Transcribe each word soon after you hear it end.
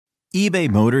eBay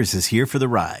Motors is here for the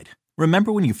ride.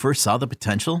 Remember when you first saw the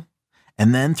potential?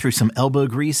 And then through some elbow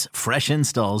grease, fresh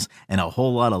installs, and a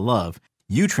whole lot of love,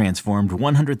 you transformed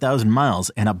 100,000 miles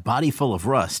and a body full of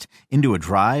rust into a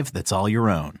drive that's all your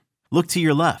own. Look to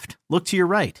your left. Look to your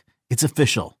right. It's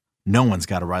official. No one's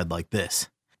got a ride like this.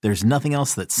 There's nothing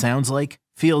else that sounds like,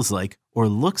 feels like, or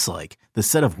looks like the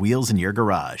set of wheels in your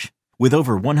garage. With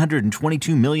over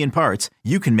 122 million parts,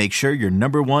 you can make sure your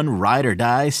number one ride or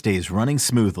die stays running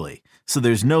smoothly. So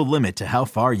there's no limit to how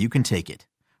far you can take it.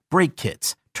 Brake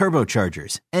kits,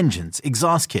 turbochargers, engines,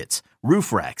 exhaust kits,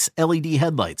 roof racks, LED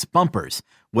headlights, bumpers,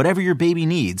 whatever your baby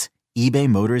needs, eBay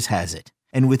Motors has it.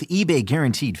 And with eBay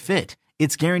Guaranteed Fit,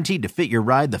 it's guaranteed to fit your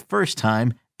ride the first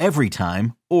time, every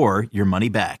time, or your money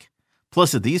back.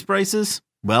 Plus at these prices,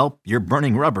 well, you're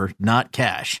burning rubber, not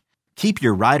cash. Keep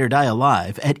your ride or die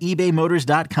alive at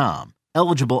ebaymotors.com.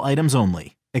 Eligible items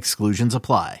only. Exclusions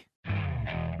apply.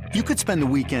 You could spend the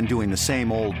weekend doing the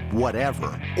same old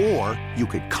whatever, or you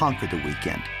could conquer the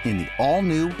weekend in the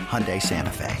all-new Hyundai Santa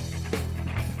Fe.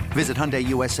 Visit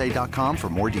HyundaiUSA.com for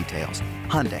more details.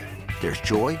 Hyundai, there's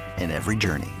joy in every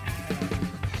journey.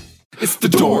 It's the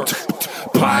Dork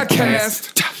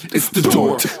Podcast. It's the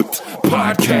Dork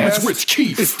Podcast. It's Rich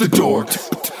Keefe. It's the Dork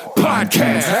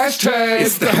Podcast. Hashtag.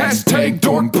 It's the hashtag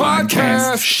Dork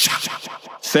Podcast.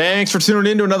 Thanks for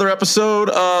tuning in to another episode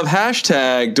of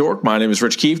Hashtag Dork. My name is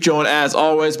Rich Keefe, joined as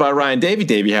always by Ryan Davey.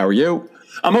 Davey, how are you?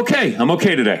 I'm okay. I'm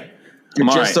okay today. You're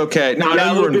just right. Okay. No,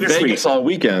 yeah, you were in Vegas all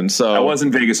weekend. So I was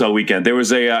in Vegas all weekend. There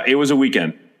was it was a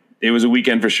weekend. It was a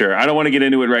weekend for sure. I don't want to get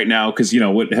into it right now because, you know,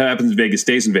 what happens in Vegas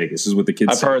stays in Vegas is what the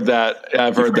kids say. I've heard that.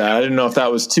 I didn't know if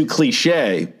that was too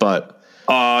cliche, but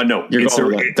no, it's the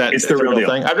real deal.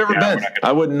 Thing. I've never been.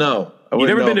 I wouldn't know. You've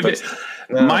never been to Vegas?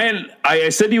 No. I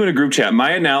said to you in a group chat,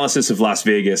 my analysis of Las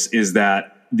Vegas is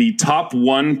that the top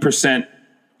 1%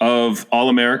 of all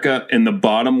America and the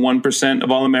bottom 1% of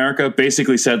all America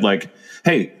basically said, like,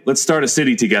 hey, let's start a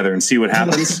city together and see what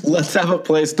happens. Let's have a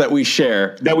place that we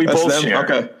share. That we both share.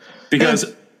 Okay.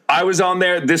 Because I was on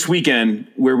there this weekend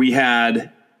where we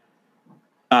had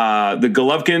the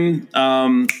Golovkin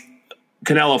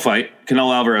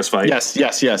Canelo Alvarez fight.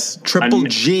 Yes. Triple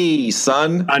G,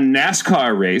 son. A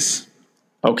NASCAR race.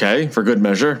 Okay, for good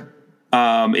measure.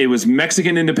 It was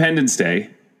Mexican Independence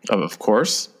Day. Of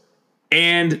course.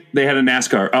 And they had a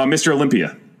NASCAR. Mr.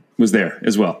 Olympia was there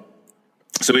as well.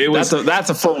 So it was. That's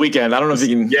a full weekend. I don't know if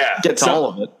you can get to all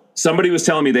of it. Somebody was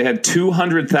telling me they had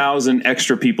 200,000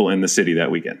 extra people in the city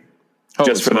that weekend,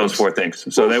 just for those four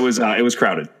things. So that was it was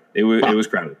crowded. It was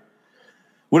crowded.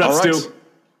 What up, Stu?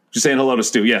 Just saying hello to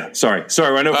Stu. Yeah, sorry.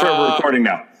 I know we're recording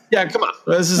now. Yeah, come on.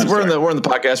 We're in the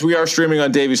podcast. We are streaming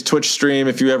on Davey's Twitch stream.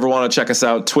 If you ever want to check us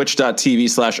out,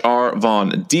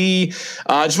 twitch.tv/rvond.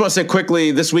 I just want to say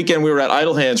quickly, this weekend we were at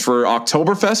Idle Hands for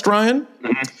Oktoberfest, Ryan.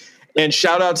 Mm-hmm. And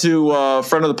shout out to a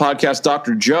friend of the podcast,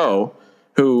 Dr. Joe,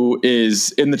 who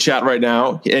is in the chat right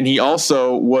now. And he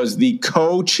also was the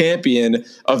co-champion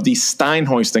of the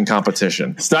Steinhoisting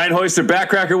competition. Steinhoister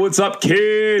Backcracker, what's up,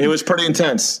 kid? It was pretty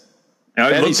intense.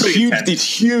 These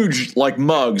huge like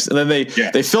mugs, and then they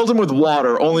filled them with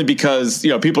water only because,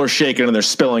 you know, people are shaking and they're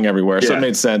spilling everywhere. So it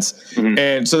made sense. Mm-hmm.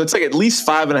 And so it's like at least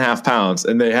 5.5 pounds,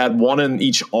 and they had one in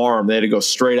each arm. They had to go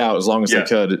straight out as long as they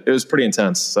could. It was pretty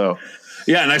intense. So.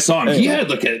 Yeah, and I saw him. He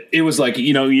had it was like,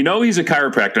 you know, he's a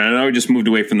chiropractor. I know he just moved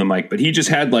away from the mic, but he just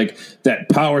had like that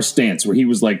power stance where he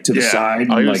was like to the side.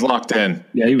 Oh, he was locked in.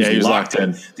 Yeah, he was locked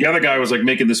in. The other guy was like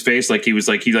making this face like he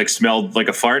smelled like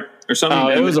a fart or something. Oh,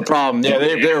 it was a problem. Yeah,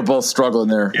 they were both struggling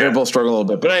there. Yeah. They were both struggling a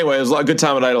little bit. But anyway, it was a good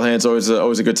time at Idle Hands. Always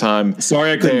a good time.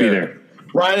 Sorry I couldn't be there.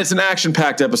 Ryan, it's an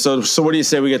action-packed episode. So what do you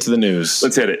say we get to the news?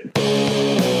 Let's hit it.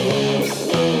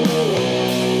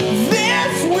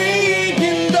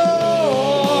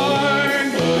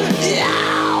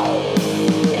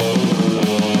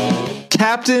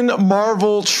 Captain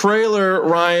Marvel trailer,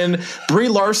 Ryan. Brie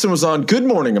Larson was on Good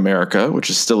Morning America, which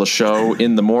is still a show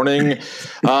in the morning.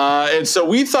 And so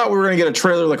we thought we were going to get a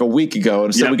trailer like a week ago. And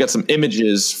instead we got some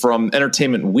images from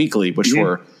Entertainment Weekly, which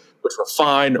were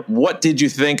fine. What did you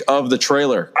think of the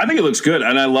trailer? I think it looks good.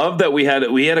 And I love that we had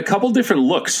a couple different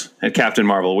looks at Captain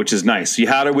Marvel, which is nice. You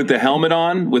had her with the helmet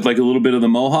on with like a little bit of the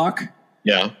mohawk.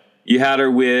 Yeah. You had her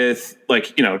with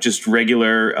like, you know, just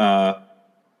regular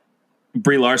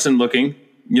Brie Larson looking,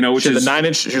 you know, which is the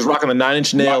 9-inch. She was rocking the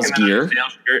 9-inch nails gear.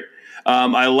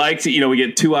 I liked, you know, we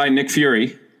get 2-Eye Nick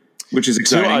Fury, which is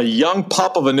exciting. A young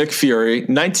pup of a Nick Fury,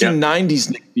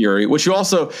 1990s Nick Fury, which you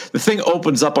also, the thing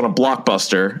opens up on a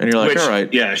Blockbuster, and you're like, all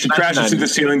right. Yeah, she crashes through the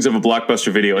ceilings of a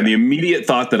Blockbuster video, and the immediate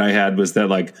thought that I had was that,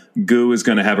 like, Goo is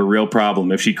going to have a real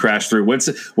problem if she crashed through.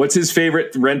 What's his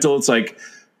favorite rental? It's like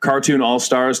cartoon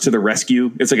all-stars to the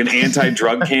rescue. It's like an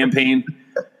anti-drug campaign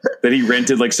that he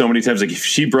rented like so many times. Like if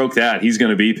she broke that, he's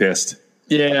going to be pissed.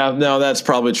 Yeah, no, that's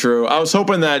probably true. I was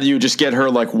hoping that you just get her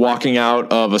like walking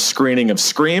out of a screening of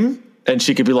Scream, and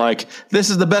she could be like, "This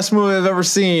is the best movie I've ever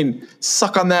seen.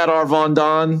 Suck on that, Arvon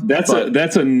Don."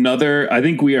 That's another. I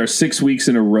think we are 6 weeks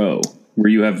in a row where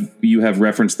you have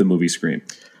referenced the movie Scream.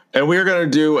 And we're going to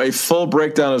do a full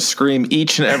breakdown of Scream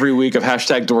each and every week of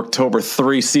 #Dorktober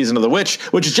 3 Season of the Witch,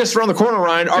 which is just around the corner,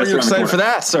 Ryan. Are you excited for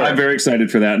that, sir? I'm very excited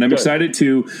for that. And I'm excited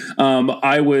to,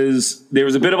 there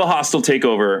was a bit of a hostile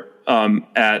takeover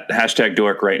at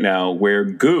 #Dork right now where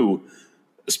Goo,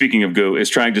 speaking of Goo, is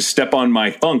trying to step on my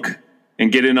funk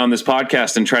and get in on this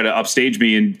podcast and try to upstage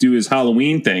me and do his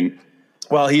Halloween thing.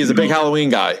 Well, he is a big Halloween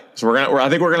guy, so I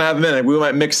think we're gonna have him in. We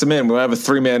might mix him in. We might have a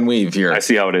 3-man weave here. I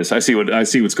see how it is. I see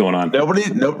what's going on.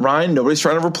 Ryan. Nobody's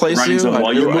trying to replace you.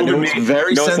 You're moving me.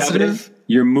 Very sensitive.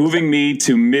 You're moving me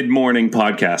to mid-morning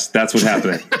podcast. That's what's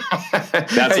happening.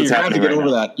 That's what's happening.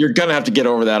 You're gonna have to get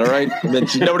over that. All right.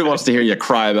 Nobody wants to hear you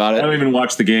cry about it. I don't even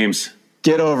watch the games.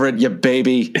 Get over it, you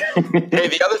baby. Hey,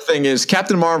 the other thing is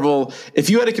Captain Marvel, if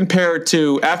you had to compare it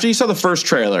to after you saw the first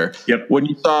trailer, when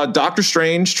you saw Doctor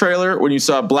Strange trailer, when you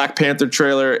saw Black Panther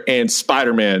trailer and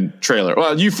Spider-Man trailer.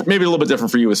 Well, maybe a little bit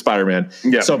different for you with Spider-Man.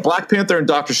 Yeah. So Black Panther and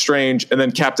Doctor Strange and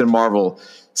then Captain Marvel.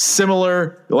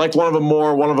 Similar, you liked one of them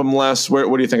more, one of them less.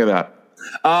 What do you think of that?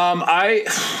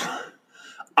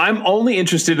 I'm only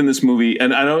interested in this movie,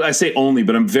 and I know I say only,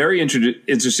 but I'm very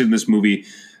interested in this movie.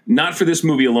 Not for this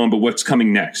movie alone, but what's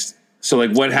coming next. So,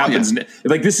 like, what happens?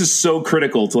 Like, this is so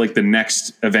critical to like the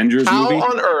next Avengers movie.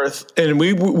 How on earth? And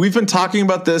we've been talking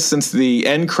about this since the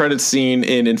end credit scene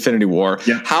in Infinity War.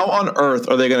 Yeah. How on earth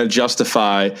are they going to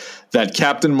justify that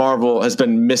Captain Marvel has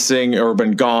been missing or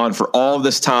been gone for all of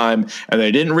this time, and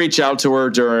they didn't reach out to her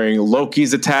during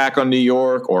Loki's attack on New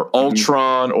York or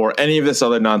Ultron or any of this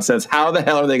other nonsense? How the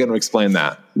hell are they going to explain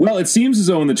that? Well, it seems as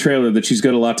though in the trailer that she's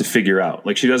got a lot to figure out.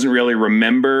 Like, she doesn't really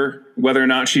remember whether or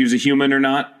not she was a human or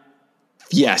not.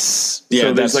 Yes. Yeah,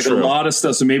 so there's like true. A lot of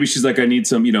stuff. So maybe she's like, I need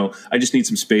some, I just need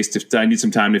some space I need some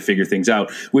time to figure things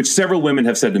out, which several women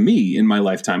have said to me in my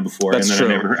lifetime before. That's and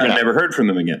then true. I never heard from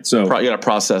them again. So you got to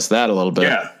process that a little bit.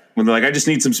 Yeah. When they're like, I just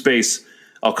need some space,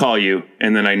 I'll call you.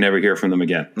 And then I never hear from them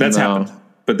again. That's happened,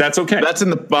 but that's okay. That's in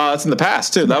the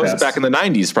past too. That was back in the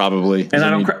 90s probably. And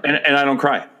I don't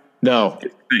cry. No,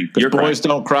 your boys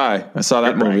don't cry. I saw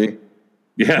that movie.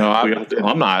 Yeah. No,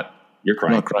 I'm not. You're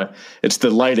crying. I'm not crying. It's the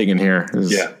lighting in here.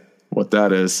 What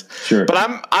that is. Sure. But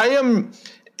I am,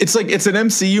 it's like, it's an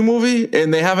MCU movie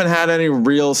and they haven't had any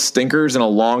real stinkers in a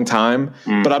long time,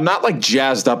 but I'm not like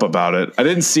jazzed up about it. I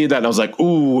didn't see that. And I was like,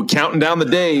 ooh, counting down the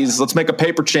days. Let's make a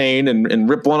paper chain and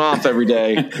rip one off every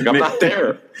day. Like, I'm not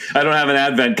there. I don't have an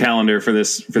advent calendar for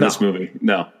this movie.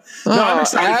 No. I'm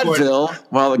excited Advil. For it.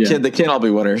 Well, they can't all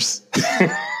be winners.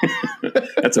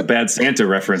 That's a bad Santa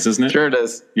reference, isn't it? Sure it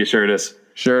is. Yeah, sure it is.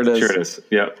 Sure it is. Sure it is.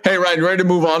 Yeah. Hey, Ryan, you ready to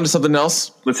move on to something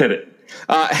else? Let's hit it.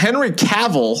 Henry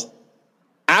Cavill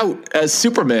out as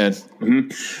Superman.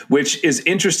 Which is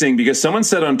interesting because someone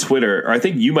said on Twitter, or I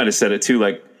think you might have said it too,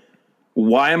 like,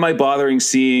 why am I bothering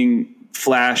seeing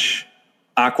Flash,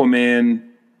 Aquaman,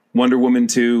 Wonder Woman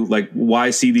 2? Like,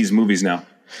 why see these movies now?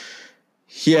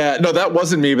 Yeah, no, that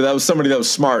wasn't me, but that was somebody that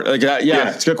was smart. Like,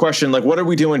 it's a good question. Like, what are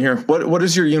we doing here? What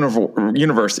is your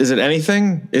universe? Is it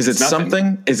anything? Is it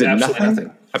something? Is it nothing?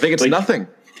 I think it's nothing.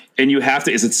 And you have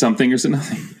to, is it something or is it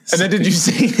nothing? And then did you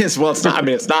see his, well, it's not, I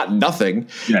mean, it's not nothing.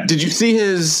 Yeah. Did you see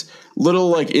his little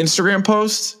like Instagram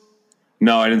post?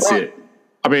 No, I didn't see it.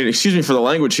 I mean, excuse me for the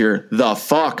language here. The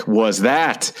fuck was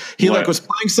that? He like was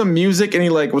playing some music and he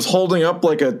like was holding up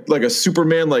like a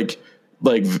Superman, like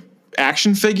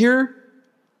action figure.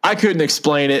 I couldn't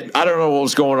explain it. I don't know what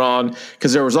was going on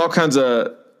because there was all kinds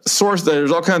of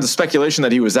speculation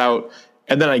that he was out.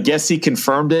 And then I guess he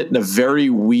confirmed it in a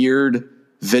very weird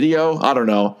video. I don't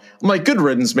know. I'm like, good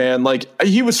riddance, man. Like,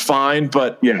 he was fine,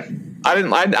 but yeah,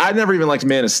 I never even liked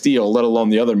Man of Steel, let alone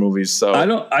the other movies. So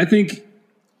I think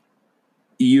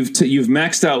you've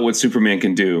maxed out what Superman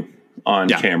can do on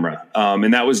camera.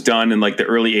 And that was done in like the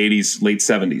early 80s, late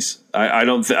 70s.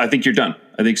 I think you're done.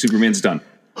 I think Superman's done.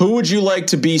 Who would you like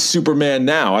to be Superman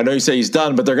now? I know you say he's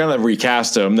done, but they're going to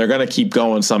recast him. They're going to keep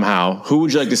going somehow. Who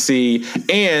would you like to see?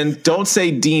 And don't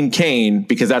say Dean Cain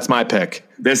because that's my pick.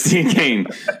 That's Dean Cain.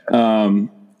 I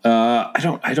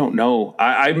don't know.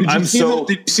 Did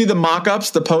you see the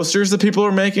mock-ups, the posters that people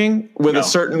are making with a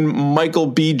certain Michael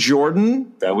B.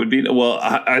 Jordan? That would be, well,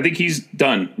 I think he's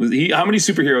done. How many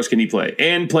superheroes can he play?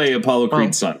 And play Apollo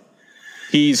Creed's son?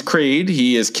 He's Creed,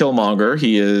 he is Killmonger,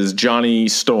 he is Johnny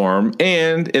Storm,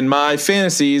 and in my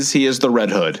fantasies, he is the Red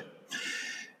Hood.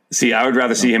 See, I would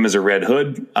rather see him as a Red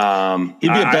Hood. He'd be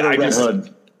a better Red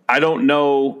Hood. I don't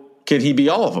know. Could he be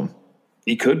all of them?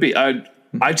 He could be. I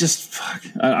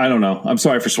don't know. I'm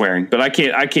sorry for swearing, but I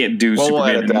can't do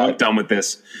Superman. I'm done with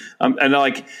this. And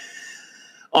like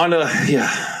I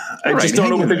just don't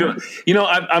know what they're doing. You know,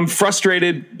 I'm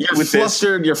frustrated. You're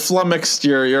flustered. You're flummoxed.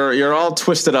 You're all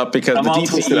twisted up because the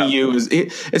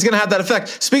DCEU it's going to have that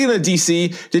effect. Speaking of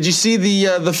DC, did you see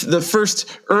the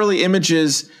first early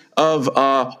images of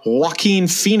Joaquin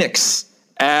Phoenix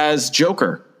as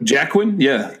Joker? Jacqueline?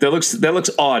 Yeah, that looks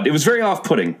odd. It was very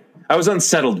off-putting. I was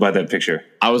unsettled by that picture.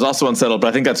 I was also unsettled, but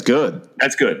I think that's good.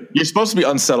 That's good. You're supposed to be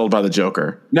unsettled by the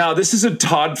Joker. Now, this is a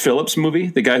Todd Phillips movie,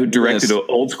 the guy who directed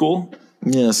Old School.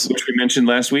 Yes. Which we mentioned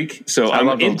last week. So I'm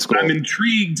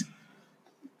intrigued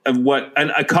of what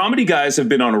comedy guys have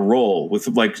been on a roll with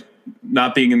like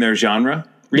not being in their genre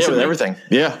recently. Yeah, with everything.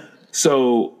 Yeah.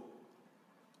 So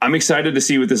I'm excited to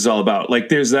see what this is all about. Like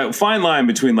there's that fine line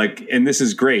between like, and this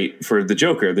is great for the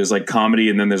Joker. There's like comedy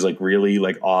and then there's like really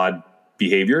like odd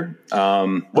behavior.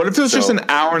 What if it was just an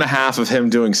hour and a half of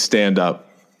him doing stand up?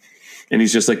 And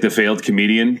he's just like the failed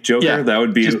comedian Joker. Yeah, that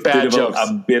would be a bit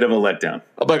of a letdown.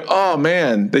 I'm like, oh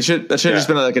man, that should have just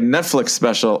been like a Netflix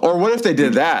special. Or what if they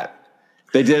did that?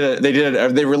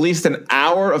 They released an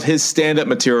hour of his stand up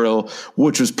material,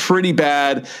 which was pretty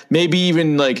bad. Maybe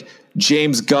even like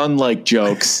James Gunn like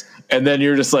jokes. And then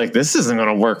you're just like, this isn't going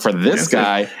to work for this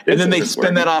guy. And then they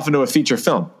spin that off into a feature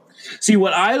film. See,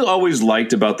 what I always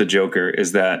liked about the Joker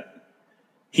is that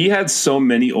he had so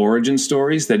many origin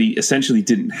stories that he essentially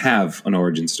didn't have an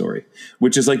origin story,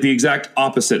 which is like the exact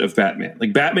opposite of Batman.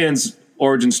 Like Batman's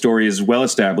origin story is well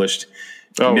established.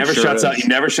 He never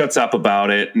shuts up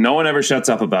about it. No one ever shuts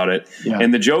up about it. Yeah.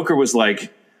 And the Joker was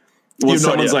like, well,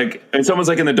 someone's like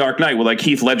in The Dark Knight, well, like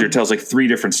Heath Ledger tells like 3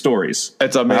 different stories.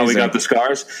 It's amazing. How he got the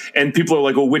scars. And people are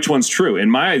like, well, which one's true? In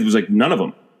my eyes, it was like, none of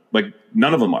them. Like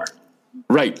none of them are.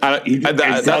 Right. He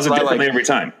does it differently every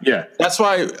time. Yeah. That's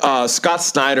why Scott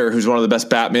Snyder, who's one of the best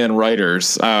Batman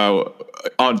writers,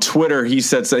 on Twitter, he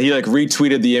said he like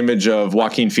retweeted the image of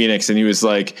Joaquin Phoenix and he's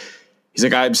like,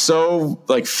 I'm so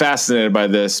like fascinated by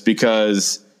this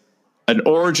because an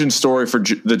origin story for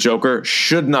the Joker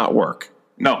should not work.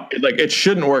 No. It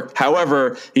shouldn't work.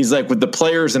 However, he's like, with the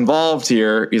players involved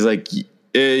here, he's like,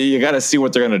 you got to see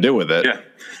what they're going to do with it. Yeah.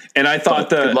 And I thought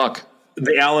good luck.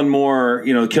 The Alan Moore,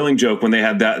 Killing Joke, when they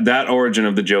had that origin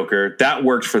of the Joker, that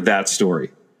worked for that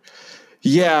story.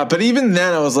 Yeah, but even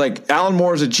then I was like, Alan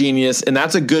Moore's a genius and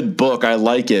that's a good book. I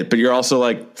like it. But you're also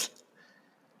like,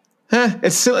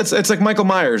 it's like Michael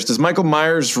Myers. Does Michael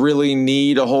Myers really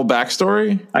need a whole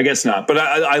backstory? I guess not. But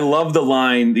I love the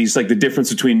line. He's like, the difference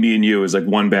between me and you is like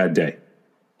one bad day.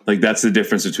 Like that's the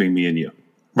difference between me and you.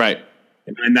 Right.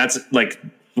 And that's like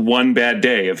one bad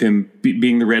day of him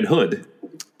being the Red Hood.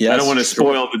 Yes, I don't want to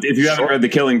spoil, but if you haven't read The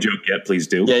Killing Joke yet, please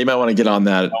do. Yeah, you might want to get on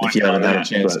that if you haven't had a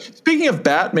chance. Speaking of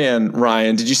Batman,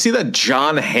 Ryan, did you see that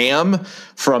John Hamm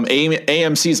from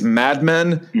AMC's Mad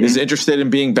Men is interested in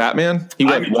being Batman? He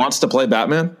wants to play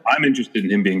Batman? I'm interested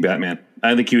in him being Batman.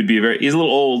 I think he would be he's a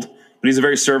little old, but he's a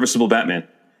very serviceable Batman.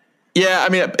 Yeah, I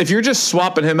mean, if you're just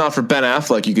swapping him out for Ben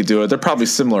Affleck, you could do it. They're probably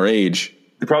similar age.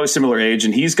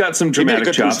 And he's got some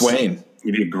dramatic chops. Bruce Wayne.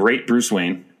 He'd be a great Bruce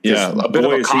Wayne. Yeah, a bit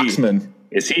of a coxman.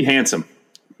 Is he handsome?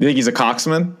 You think he's a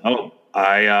coxman? Oh,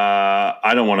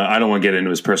 I don't want to get into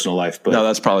his personal life, but no,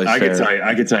 that's probably fair.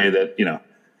 I could tell you that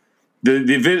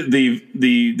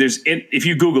there's if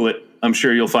you Google it, I'm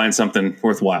sure you'll find something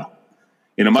worthwhile.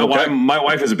 My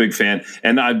wife is a big fan,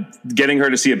 and I'm getting her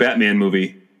to see a Batman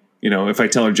movie. If I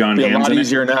tell her John Hamm's, a lot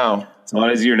easier now. It's a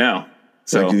lot easier now.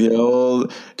 So,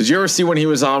 did you ever see when he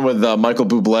was on with Michael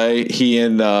Bublé? He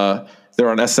and they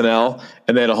were on SNL,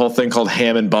 and they had a whole thing called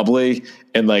Ham and Bubbly,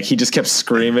 and like he just kept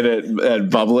screaming at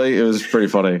Bubbly. It was pretty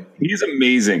funny. He's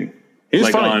amazing. He's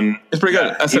funny. He's pretty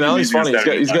good. SNL. He's funny.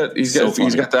 He's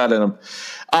got that in him.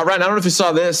 Ryan, I don't know if you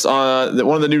saw this.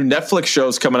 One of the new Netflix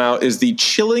shows coming out is The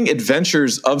Chilling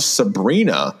Adventures of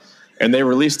Sabrina. And they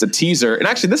released a teaser. And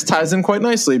actually, this ties in quite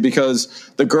nicely because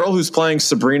the girl who's playing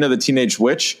Sabrina the Teenage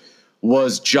Witch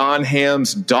was John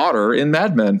Hamm's daughter in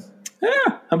Mad Men. Yeah,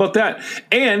 how about that?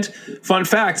 And fun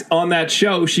fact, on that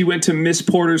show, she went to Miss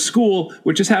Porter's school,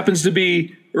 which just happens to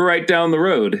be right down the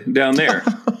road, down there.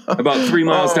 About 3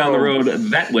 miles down the road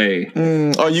that way.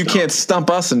 You can't stump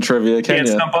us in trivia, can you?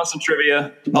 Can't stump us in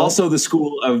trivia. No. Also the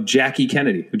school of Jackie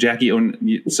Kennedy. Jackie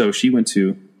owned, so she went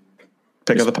to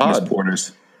Pick Up the Pod. Miss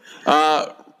Porter's.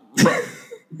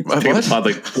 What?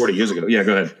 Like 40 years ago. Yeah,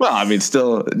 go ahead. Well, I mean,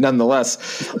 still,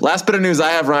 nonetheless. Last bit of news I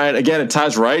have, Ryan. Again, it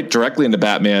ties right directly into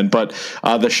Batman. But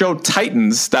the show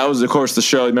Titans, that was, of course, the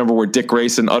show, remember, where Dick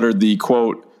Grayson uttered the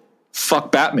quote,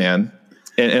 fuck Batman.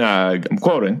 And I'm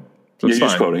quoting. So you're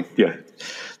just quoting. Yeah.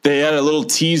 They had a little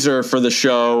teaser for the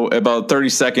show, about 30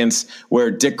 seconds, where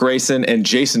Dick Grayson and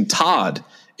Jason Todd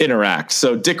interact.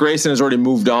 So Dick Grayson has already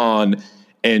moved on,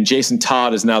 and Jason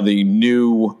Todd is now the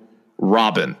new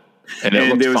Robin. And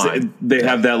it looks fine. They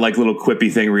have that like little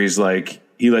quippy thing where he's like,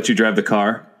 he let you drive the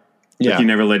car. Yeah. Like you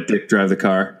never let Dick drive the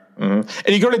car. And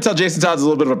you go to tell Jason Todd's a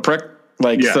little bit of a prick.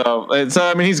 Like, so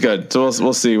I mean, he's good. So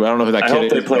we'll see. I don't know who that kid is. I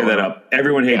hope they play that up.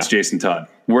 Everyone hates Jason Todd.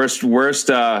 Worst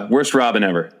Robin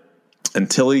ever.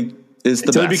 Until he is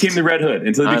Until he became the Red Hood.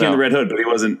 But he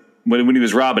wasn't. When he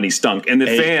was Robin, he stunk. And the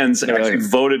fans actually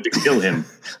voted to kill him.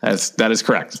 That is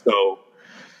correct. So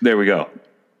there we go.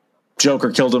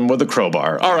 Joker killed him with a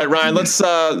crowbar. All right, Ryan, let's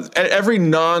every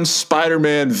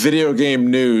non-Spider-Man video game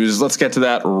news, let's get to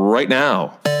that right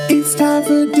now. It's time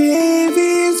for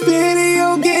Davey's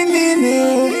Video Game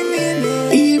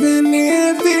Minute. Even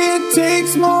if it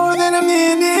takes more than a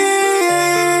minute.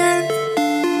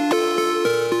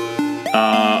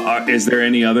 Is there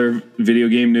any other video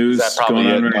game news going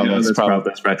on right now?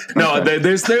 That's right. No, okay.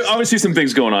 There's obviously some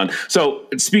things going on. So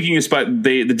speaking of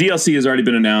the DLC has already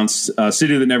been announced,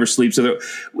 City That Never Sleeps. So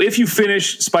if you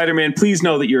finish Spider-Man, please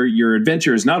know that your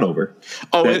adventure is not over.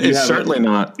 Oh, it is certainly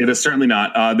not. It is certainly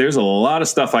not. There's a lot of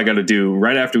stuff I got to do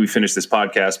right after we finish this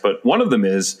podcast. But one of them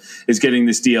is getting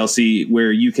this DLC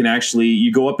where you can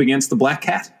you go up against the Black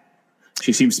Cat.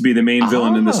 She seems to be the main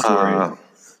villain in the story.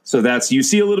 So you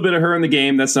see a little bit of her in the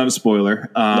game. That's not a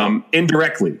spoiler. No.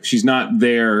 Indirectly, she's not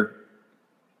there,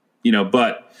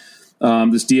 but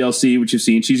this DLC, which you've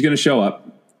seen, she's going to show up.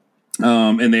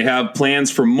 And they have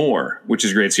plans for more, which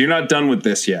is great. So you're not done with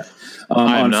this yet.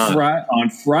 On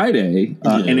Friday,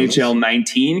 NHL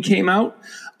 19 came out.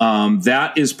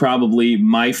 That is probably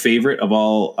my favorite of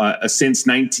all, since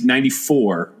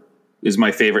 1994 is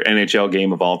my favorite NHL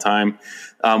game of all time.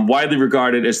 Widely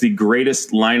regarded as the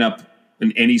greatest lineup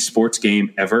in any sports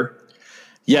game ever.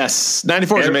 Yes,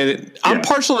 94 is amazing. I'm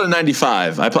partial to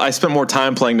 95. I spent more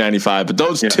time playing 95, but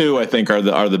those two I think are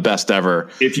the best ever.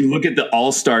 If you look at the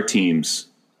all-star teams,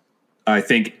 I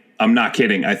think I'm not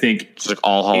kidding. I think it's like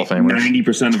all Hall of Famers.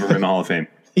 90% of them are in the Hall of Fame.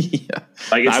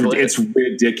 Like it's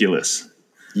ridiculous.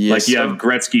 Yes, like you have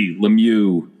Gretzky,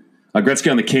 Lemieux, Gretzky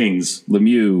on the Kings,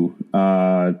 Lemieux,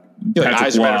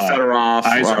 Patrick Waugh,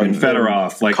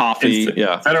 Fedorov, like Coffee.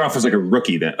 Fedorov was like a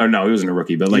rookie then. Or no, he wasn't a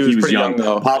rookie, but like he was young.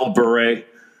 Pavel Bure,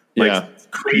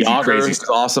 crazy is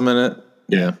awesome in it.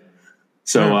 Yeah.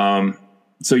 So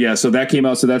that came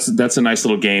out. So that's a nice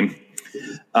little game.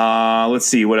 Let's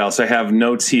see what else I have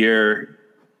notes here.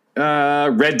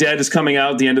 Red Dead is coming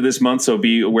out at the end of this month, so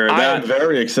be aware of that. I'm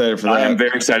very excited for that. I am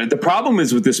very excited. The problem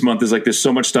is with this month is like there's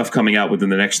so much stuff coming out within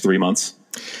the next 3 months.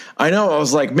 I know. I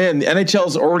was like, man, the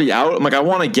NHL's already out. I'm like, I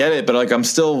want to get it, but like, I'm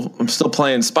still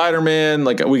playing Spider-Man.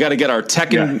 Like, we got to get our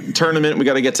Tekken tournament. We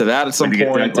got to get to that at some point.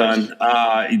 Get that done.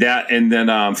 That and then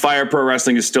Fire Pro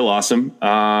Wrestling is still awesome.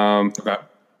 Okay.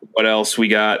 What else we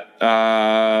got?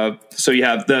 So you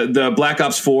have the Black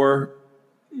Ops 4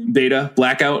 beta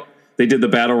Blackout. They did the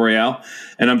Battle Royale.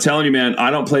 And I'm telling you, man,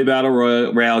 I don't play Battle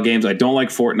Royale games. I don't like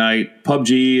Fortnite.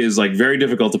 PUBG is like very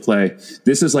difficult to play.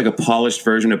 This is like a polished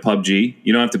version of PUBG.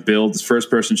 You don't have to build. It's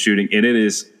first-person shooting, and it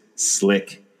is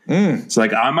slick. So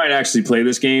like I might actually play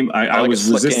this game. I was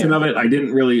resistant of it.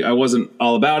 I wasn't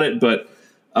all about it, but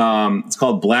it's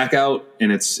called Blackout,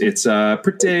 and it's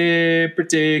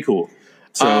pretty cool.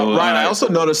 So Ryan, I also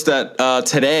noticed that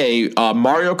today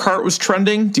Mario Kart was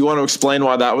trending. Do you want to explain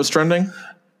why that was trending?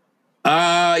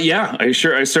 Yeah, I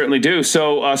certainly do.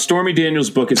 So, Stormy Daniels'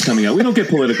 book is coming out. We don't get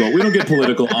political.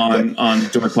 on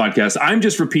Dork Podcast. I'm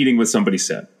just repeating what somebody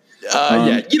said.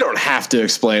 You don't have to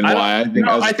explain why. I think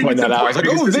pointing that out. I was like,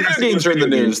 video games are in the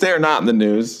news. They are not in the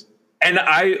news. And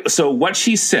so what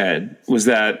she said was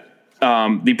that,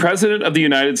 the president of the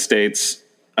United States,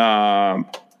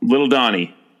 Little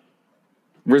Donnie,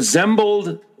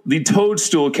 resembled the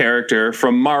Toadstool character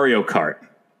from Mario Kart.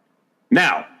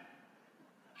 Now,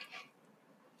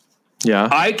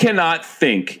 I cannot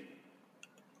think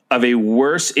of a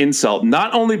worse insult,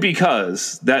 not only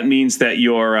because that means that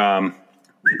your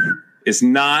that's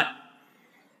not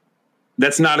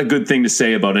a good thing to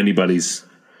say about anybody's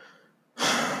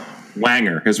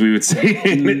wanger, as we would say.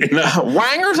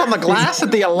 Wangers on the glass at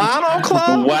the Alano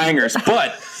Club? The wangers.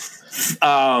 But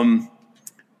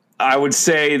I would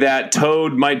say that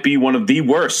Toad might be one of the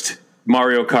worst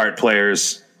Mario Kart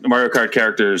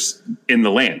characters in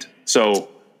the land. So...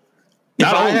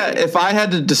 If I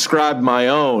had to describe my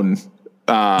own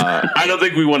I don't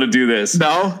think we want to do this. No,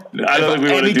 I don't think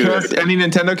we want to do this. Any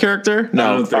Nintendo character?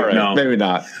 No, no, maybe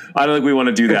not. I don't think we want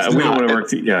to do that. We don't want to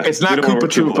work. It's not Koopa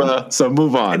Troopa, so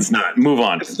move on. It's not. Move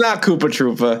on. It's not Koopa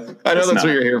Troopa. I know that's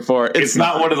what you're here for. It's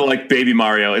not one of the like Baby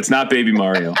Mario. It's not Baby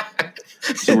Mario.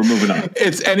 So we're moving on.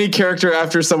 It's any character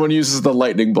after someone uses the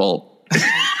lightning bolt.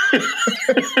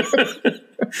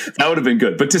 That would have been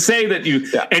good. But to say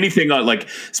that anything on like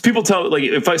people tell like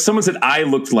if someone said I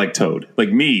looked like Toad, like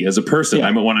me as a person,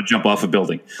 I might want to jump off a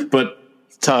building. But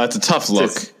that's a tough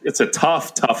look. It's a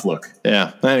tough look.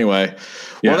 Yeah. Anyway,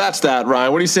 well, that's that.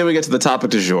 Ryan, what do you say we get to the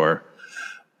topic du jour?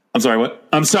 I'm sorry. What?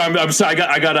 I'm sorry.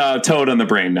 I got Toad on the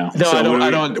brain now. No, I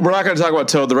don't. We're not going to talk about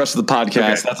Toad the rest of the podcast.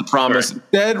 Okay. That's a promise. Right.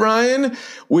 Instead, Ryan,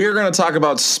 we are going to talk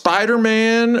about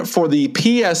Spider-Man for the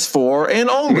PS4 and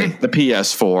only the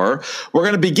PS4. We're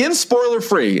going to begin spoiler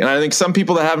free, and I think some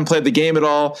people that haven't played the game at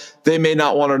all, they may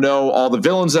not want to know all the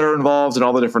villains that are involved and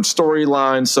all the different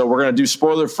storylines. So we're going to do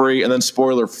spoiler free and then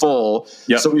spoiler full.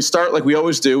 Yep. So we start like we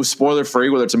always do, spoiler free,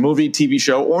 whether it's a movie, TV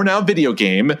show, or now video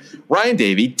game. Ryan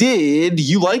Davey, did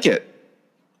you like it?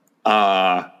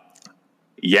 Yeah.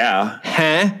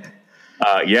 Huh?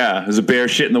 Yeah. There's a bear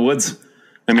shit in the woods.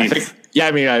 I mean,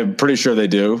 I'm pretty sure they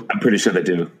do. I'm pretty sure they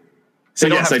do. So they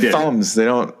don't have I did. Thumbs. They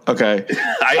don't. Okay.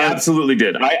 I absolutely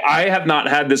did. I have not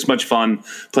had this much fun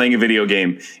playing a video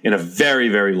game in a very,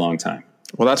 very long time.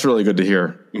 Well, that's really good to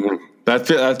hear. Mm-hmm.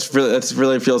 That's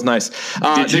really feels nice.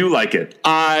 Did you like it?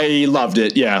 I loved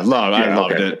it. I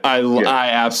loved it. I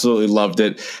absolutely loved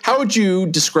it. How would you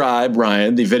describe,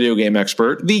 Ryan, the video game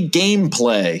expert, the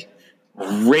gameplay?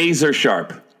 Razor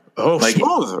sharp. Oh, like,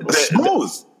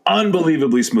 smooth.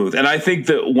 Unbelievably smooth. And I think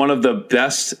that one of the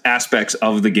best aspects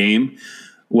of the game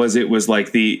was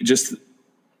like the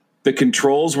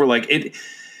controls were like it.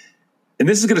 And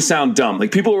this is going to sound dumb.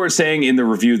 Like people were saying in the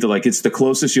review that like it's the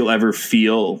closest you'll ever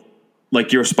feel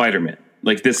like you're Spider-Man.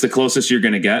 Like this, the closest you're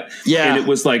going to get. Yeah. And it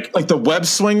was like the web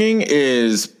swinging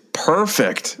is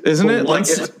perfect, isn't it? Like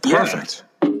it's perfect.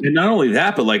 Yeah. And not only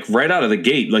that, but like right out of the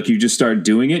gate, like you just start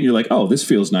doing it and you're like, oh, this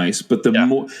feels nice. But the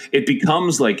more it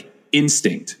becomes like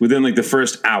instinct within like the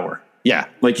first hour. Yeah.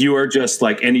 Like you are just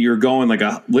like, and you're going like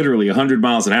literally 100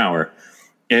 miles an hour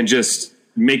and just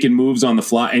making moves on the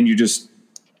fly. And you just,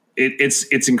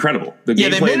 it's incredible. They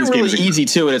made it really easy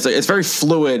too, and it's very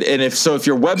fluid. And if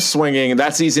you're web swinging,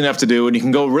 that's easy enough to do, and you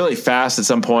can go really fast at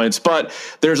some points. But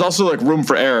there's also like room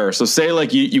for error. So say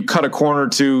like you cut a corner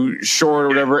too short or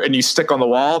whatever, and you stick on the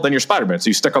wall, then you're Spider-Man. So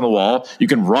you stick on the wall. You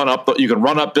can run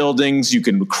up buildings. You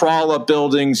can crawl up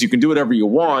buildings. You can do whatever you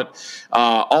want.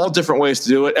 All different ways to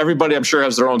do it. Everybody, I'm sure,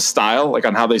 has their own style, like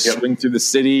on how they swing through the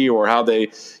city or how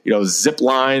they zip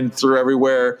line through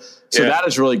everywhere. So that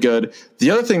is really good.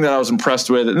 The other thing that I was impressed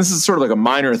with, and this is sort of like a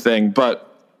minor thing,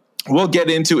 but we'll get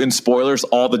into in spoilers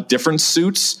all the different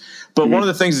suits. But one of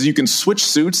the things is you can switch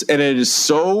suits, and it is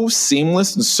so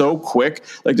seamless and so quick.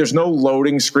 Like there's no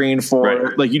loading screen for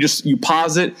it. Like you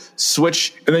pause it,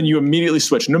 switch, and then you immediately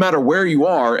switch, no matter where you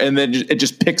are, and then it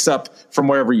just picks up from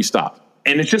wherever you stop.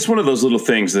 And it's just one of those little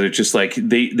things that it's just like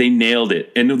they nailed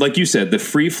it. And like you said, the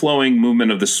free flowing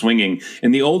movement of the swinging in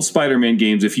the old Spider-Man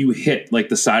games, if you hit like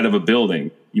the side of a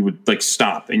building, you would like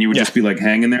stop and you would just be like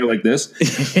hanging there like this.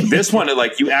 This one,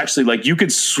 like you actually like you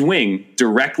could swing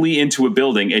directly into a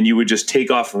building and you would just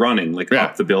take off running like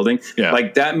up the building. Yeah.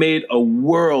 Like that made a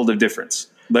world of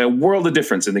difference, like a world of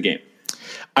difference in the game.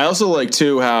 I also like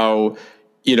too how,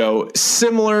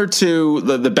 similar to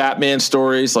the Batman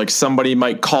stories, like somebody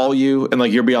might call you and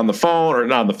like you'll be on the phone or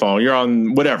not on the phone. You're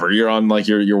on whatever. You're on like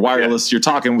your wireless. You're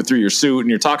talking through your suit and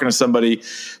you're talking to somebody,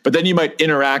 but then you might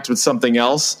interact with something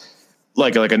else,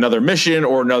 like another mission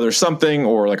or another something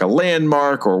or like a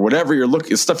landmark or whatever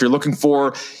stuff you're looking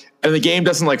for, and the game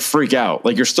doesn't like freak out.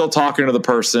 Like you're still talking to the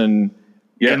person,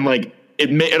 and like.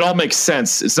 It all makes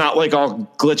sense. It's not like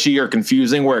all glitchy or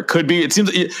confusing where it could be. It seems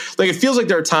like it feels like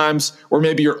there are times where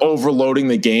maybe you're overloading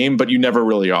the game, but you never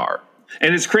really are.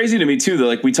 And it's crazy to me too that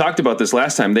like we talked about this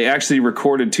last time. They actually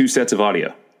recorded 2 sets of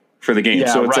audio for the game.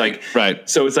 Yeah, so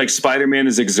it's So it's like Spider-Man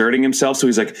is exerting himself. So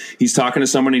he's talking to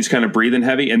someone. He's kind of breathing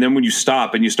heavy, and then when you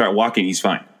stop and you start walking, he's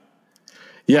fine.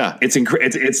 Yeah,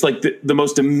 it's like the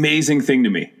most amazing thing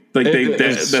to me. Like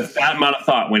that amount of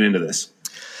thought went into this.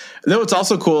 Then what's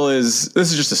also cool is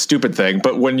this is just a stupid thing,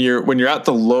 but when you're at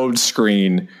the load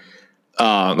screen,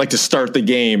 like to start the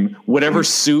game, whatever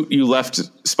suit you left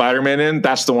Spider-Man in,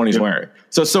 that's the one he's wearing.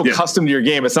 So it's so custom to your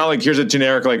game. It's not like here's a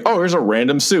generic like, oh, here's a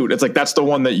random suit. It's like that's the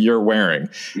one that you're wearing.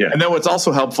 Yeah. And then what's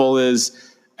also helpful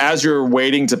is as you're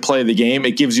waiting to play the game,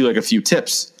 it gives you like a few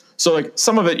tips. So like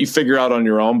some of it you figure out on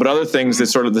your own, but other things that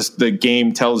sort of the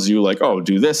game tells you like, oh,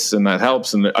 do this and that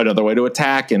helps, and another way to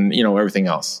attack, and everything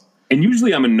else. And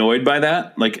usually I'm annoyed by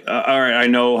that. Like, all right, I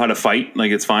know how to fight.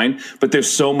 Like, it's fine. But there's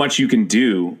so much you can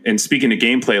do. And speaking of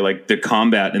gameplay, like the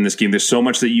combat in this game, there's so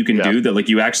much that you can do that like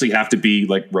you actually have to be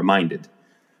like reminded.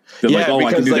 That,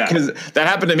 I can do that. Because that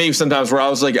happened to me sometimes where I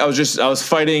was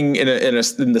fighting in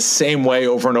the same way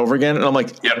over and over again. And I'm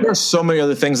like, there's so many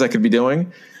other things I could be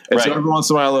doing. And so every once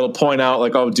in a while it'll point out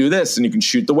like, oh, do this, and you can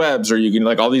shoot the webs, or you can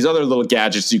like all these other little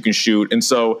gadgets you can shoot. And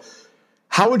so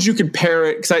how would you compare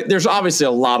it? Because there's obviously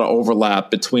a lot of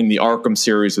overlap between the Arkham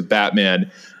series with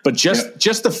Batman, but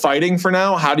just the fighting for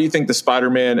now, how do you think the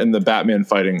Spider-Man and the Batman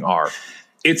fighting are?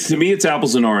 To me, it's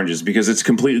apples and oranges because it's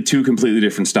two completely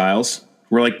different styles.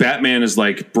 Where like Batman is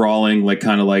like brawling, like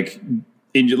kind of like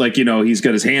he's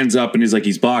got his hands up and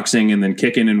he's boxing and then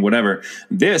kicking and whatever.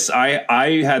 This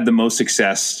I had the most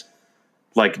success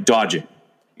like dodging.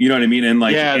 You know what I mean? And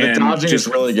like, the dodging is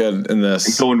really good in this.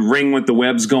 And going ring with the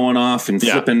webs going off and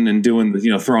flipping and doing,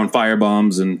 throwing fire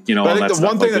bombs and, all that stuff. I think the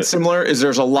one thing that's similar is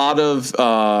there's a lot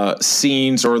of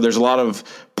scenes, or there's a lot of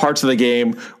parts of the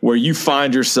game where you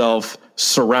find yourself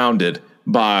surrounded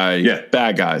by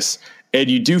bad guys. And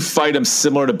you do fight them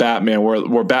similar to Batman,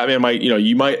 where Batman might,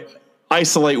 you might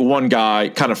isolate one guy,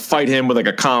 kind of fight him with like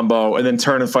a combo, and then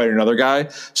turn and fight another guy.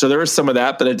 So there is some of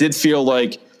that, but it did feel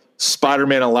like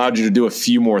Spider-Man allowed you to do a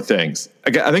few more things.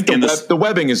 I think the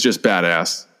webbing is just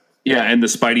badass. Yeah, and the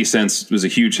Spidey sense was a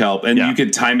huge help, and you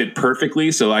could time it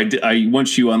perfectly. So I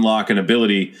once you unlock an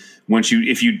ability,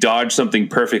 if you dodge something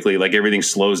perfectly, like everything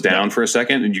slows down for a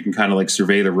second, and you can kind of like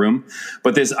survey the room.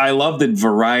 But I love the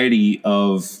variety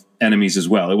of enemies as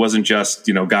well. It wasn't just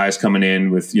guys coming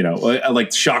in with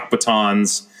like shock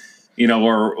batons.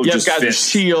 Or just guys with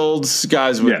shields,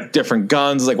 guys with different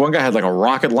guns. Like one guy had like a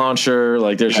rocket launcher.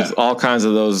 Like there's just all kinds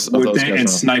of those. Guys and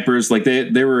snipers, like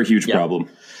they were a huge problem.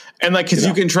 And like, cause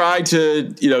you can try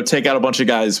to, take out a bunch of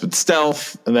guys with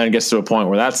stealth, and then it gets to a point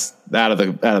where that's out of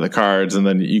the cards, and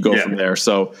then you go from there.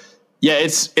 So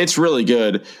it's really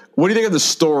good. What do you think of the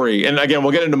story? And again,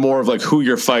 we'll get into more of like who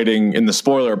you're fighting in the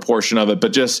spoiler portion of it,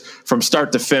 but just from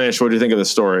start to finish, what do you think of the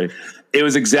story? It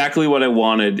was exactly what I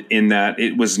wanted, in that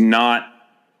it was not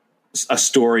a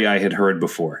story I had heard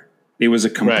before. It was a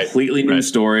completely new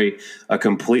story, a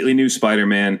completely new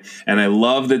Spider-Man. And I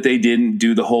love that they didn't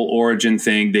do the whole origin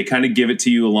thing. They kind of give it to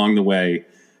you along the way,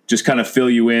 just kind of fill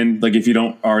you in. Like if you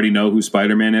don't already know who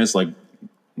Spider-Man is, like,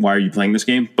 why are you playing this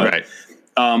game? But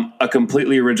a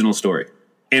completely original story,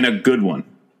 and a good one.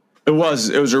 It was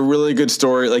a really good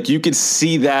story. Like you could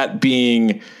see that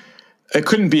being, it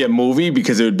couldn't be a movie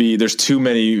because there's too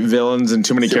many villains and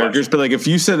too many characters. But like if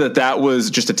you said that was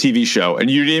just a TV show and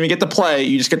you didn't even get to play,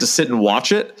 you just get to sit and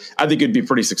watch it, I think it'd be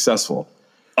pretty successful.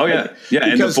 Oh yeah. Yeah.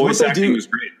 And the voice acting was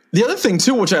great. The other thing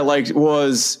too, which I liked,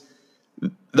 was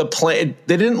the play.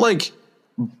 They didn't like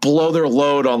blow their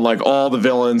load on like all the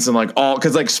villains and like all,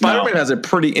 because like Spider-Man has a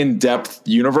pretty in-depth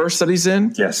universe that he's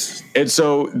in. Yes. And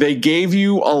so they gave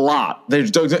you a lot. They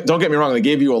don't get me wrong, they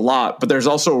gave you a lot, but there's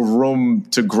also room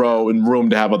to grow and room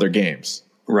to have other games.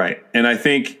 Right. And I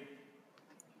think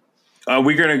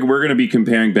we're gonna be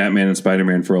comparing Batman and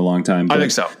Spider-Man for a long time. I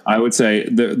think so. I would say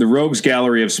the Rogues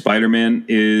Gallery of Spider-Man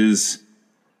is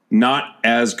not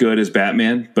as good as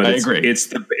Batman, but I agree. It's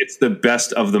the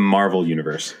best of the Marvel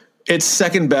universe. It's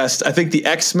second best. I think the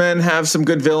X-Men have some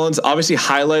good villains, obviously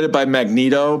highlighted by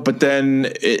Magneto, but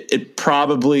then it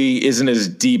probably isn't as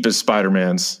deep as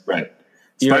Spider-Man's. Right.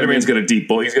 Spider-Man's got a deep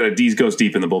bull. He goes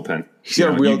deep in the bullpen. He's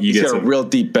got a real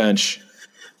deep bench.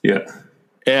 Yeah.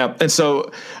 Yeah. And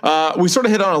so we sort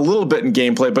of hit on a little bit in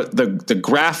gameplay, but the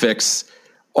graphics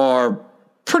are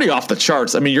pretty off the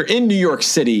charts. I mean, you're in New York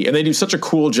City, and they do such a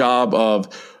cool job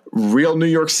of real New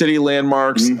York City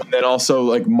landmarks, and then also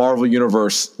like Marvel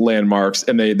Universe landmarks,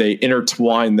 and they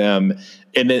intertwine them.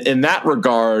 And in that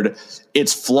regard,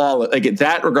 it's flawless. Like in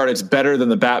that regard, it's better than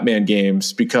the Batman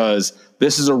games because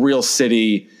this is a real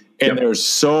city, and there's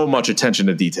so much attention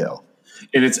to detail.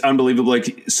 And it's unbelievable.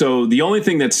 Like, so the only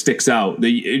thing that sticks out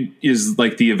is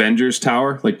like the Avengers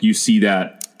Tower. Like you see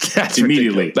that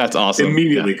immediately. Ridiculous. That's awesome.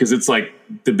 Immediately, because it's like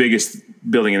the biggest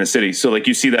building in the city. So like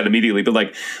you see that immediately. But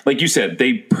like you said,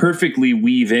 they perfectly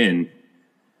weave in.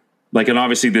 Like, and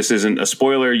obviously this isn't a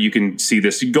spoiler. You can see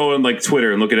this. You go on like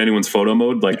Twitter and look at anyone's photo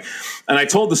mode. Like, and I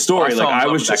told the story. Like I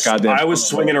was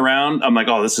swinging around. I'm like,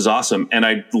 oh, this is awesome. And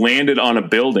I landed on a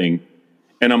building,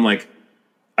 and I'm like,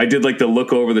 I did like the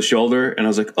look over the shoulder, and I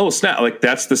was like, oh snap! Like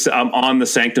I'm on the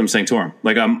Sanctum Sanctorum.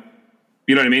 Like I'm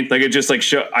You know what I mean? Like it just like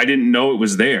I didn't know it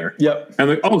was there. Yep. And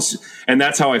like, and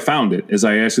that's how I found it, is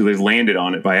I actually landed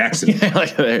on it by accident. Yeah,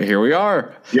 like, here we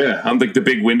are. Yeah. I'm like the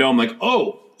big window. I'm like,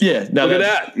 yeah, look at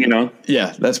that. You know?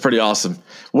 Yeah, that's pretty awesome.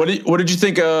 What did you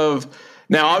think of?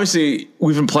 Now, obviously,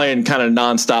 we've been playing kind of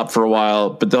nonstop for a while,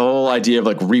 but the whole idea of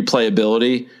like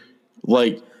replayability,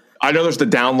 like I know there's the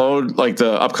download, like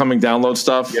the upcoming download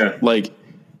stuff. Yeah. Like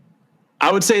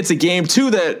I would say it's a game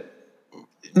too that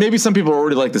maybe some people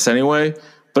already like this anyway,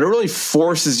 but it really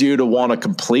forces you to want to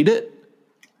complete it.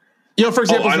 You know, for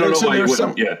example, I don't know why you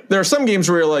wouldn't. Yeah. There are some games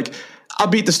where you're like, I'll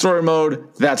beat the story mode.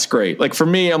 That's great. Like for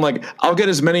me, I'm like, I'll get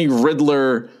as many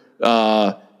Riddler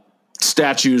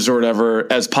statues or whatever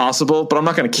as possible, but I'm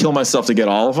not going to kill myself to get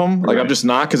all of them. Like I'm just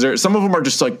not, because some of them are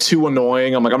just like too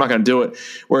annoying. I'm like, I'm not going to do it.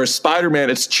 Whereas Spider-Man,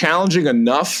 it's challenging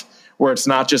enough where it's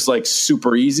not just like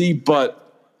super easy, but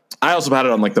I also had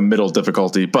it on like the middle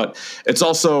difficulty, but it's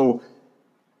also,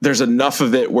 there's enough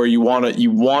of it where you want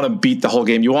to beat the whole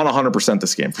game. You want 100%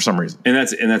 this game for some reason. And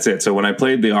that's it. So when I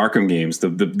played the Arkham games,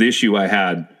 the issue I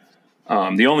had,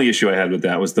 the only issue I had with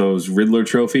that was those Riddler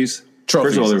trophies.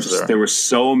 First of all, there were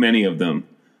so many of them.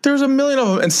 There was a million of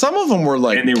them, and some of them were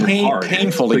like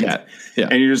painful to get. Yeah.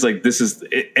 And you're just like, this is,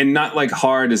 and not like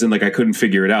hard as in like I couldn't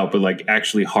figure it out, but like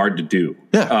actually hard to do.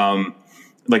 Yeah.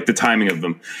 Like the timing of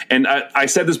them. And I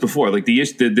said this before, like the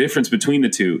difference between the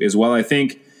two is, while I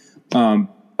think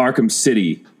Arkham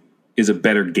City is a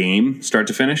better game, start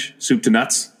to finish, soup to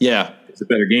nuts. Yeah. It's a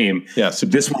better game. Yeah.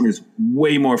 This one is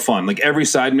way more fun. Like every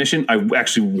side mission I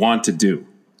actually want to do.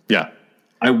 Yeah.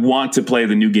 I want to play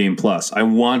the new game plus. I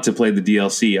want to play the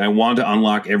DLC. I want to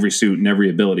unlock every suit and every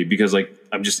ability, because like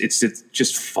it's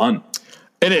just fun.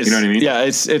 It is. You know what I mean? Yeah,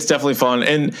 it's definitely fun.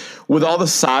 And with all the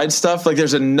side stuff, like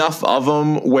there's enough of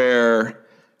them where,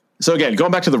 so again,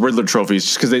 going back to the Riddler trophies,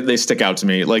 just because they stick out to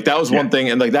me, like that was one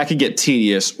thing, and like that could get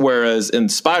tedious. Whereas in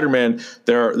Spider-Man,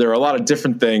 there are a lot of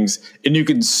different things, and you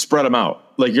can spread them out.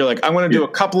 Like you're like, I'm going to do a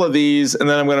couple of these, and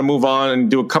then I'm going to move on and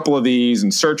do a couple of these,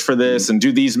 and search for this, and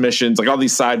do these missions, like all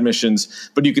these side missions.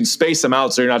 But you can space them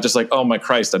out, so you're not just like, oh my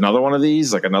Christ, another one of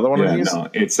these, like another one of these. No,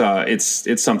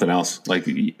 it's something else. Like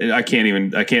I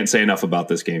can't say enough about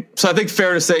this game. So I think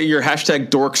fair to say your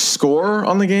 #dork score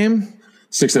on the game.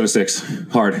 6 out of 6.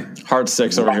 Hard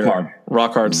 6 over here.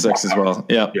 Rock hard 6 as well.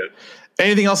 Yeah.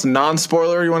 Anything else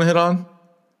non-spoiler you want to hit on?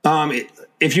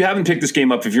 If you haven't picked this game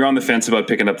up, if you're on the fence about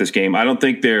picking up this game, I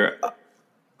think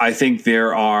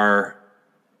there are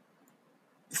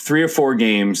 3 or 4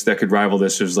 games that could rival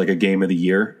this as like a game of the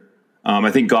year.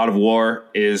 I think God of War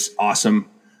is awesome.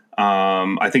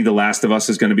 I think The Last of Us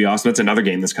is going to be awesome. That's another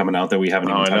game that's coming out that we haven't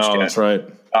even touched yet. That's right.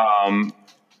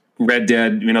 Red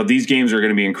Dead, these games are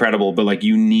going to be incredible, but like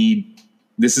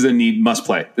this is a must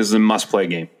play. This is a must play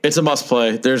game. It's a must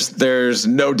play. There's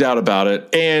no doubt about it.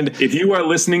 And if you are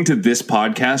listening to this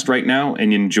podcast right now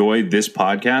and you enjoy this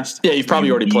podcast, you've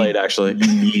probably already played. Actually,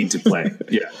 you need to play.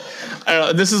 Yeah. I don't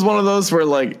know, this is one of those where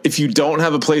like, if you don't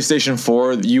have a PlayStation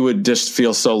 4, you would just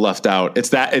feel so left out. It's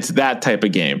that type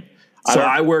of game. So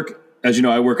I work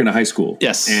in a high school.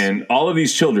 Yes. And all of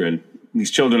these children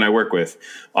I work with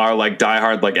are like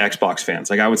diehard like Xbox fans.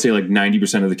 Like I would say like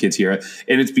 90% of the kids here.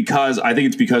 And it's because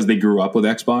they grew up with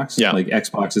Xbox. Yeah. Like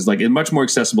Xbox is like much more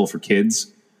accessible for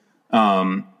kids.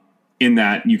 In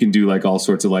that you can do like all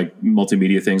sorts of like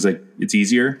multimedia things. Like it's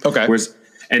easier. Okay.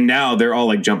 And now they're all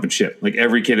like jumping ship. Like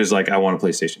every kid is like, I want a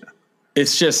PlayStation now.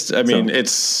 It's just,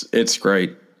 it's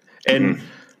great. And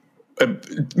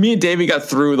me and Davey got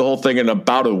through the whole thing in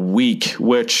about a week,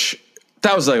 which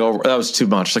that was too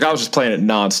much. Like I was just playing it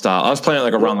nonstop. I was playing it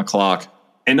like around the clock.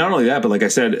 And not only that, but like I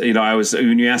said,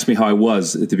 when you asked me how I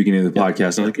was at the beginning of the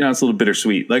podcast, I'm like, it's a little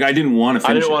bittersweet. Like I didn't want to finish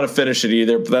it. I didn't want to finish it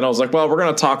either. But then I was like, well, we're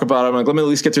going to talk about it. I'm like, let me at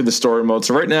least get through the story mode.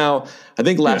 So right now, I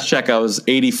think last check, I was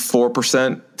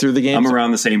 84% through the game. I'm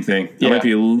around the same thing. I might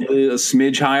be a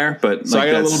smidge higher, but so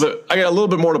I got a little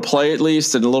bit more to play at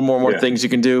least, and a little more things you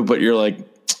can do. But you're like,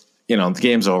 the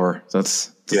game's over.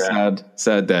 That's a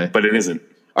sad day. But it isn't.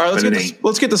 All right,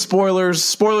 let's get the spoilers.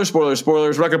 Spoilers. We're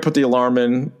not going to put the alarm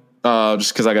in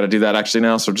just because I got to do that actually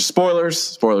now. So just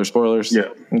spoilers.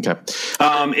 Yeah. Okay.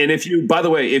 And if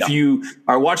you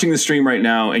are watching the stream right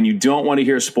now and you don't want to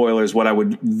hear spoilers, what I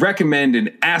would recommend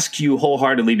and ask you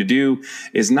wholeheartedly to do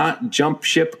is not jump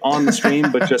ship on the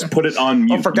stream, but just put it on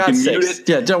mute. Oh, for God's sake.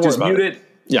 Yeah, don't worry about it.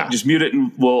 Yeah. Just mute it,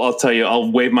 and I'll tell you, I'll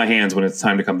wave my hands when it's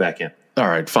time to come back in. All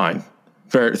right, fine.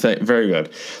 Very good.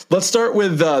 Let's start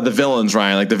with the villains,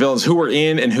 Ryan. Like the villains who were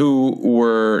in and who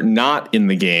were not in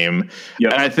the game.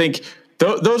 Yep. And I think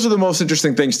Those are the most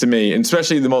interesting things to me, and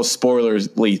especially the most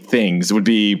spoilerly things would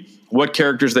be what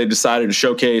characters they decided to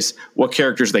showcase, what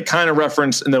characters they kind of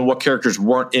referenced, and then what characters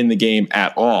weren't in the game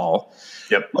at all.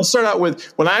 Yep. Let's start out with,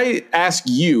 when I ask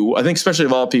you, I think especially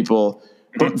of all people,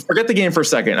 but forget the game for a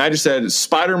second. I just said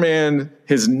Spider-Man,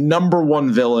 his number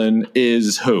one villain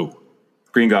is who?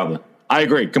 Green Goblin. I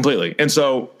agree completely. And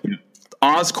so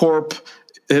Oscorp,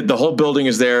 the whole building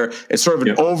is there. It's sort of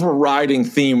an overriding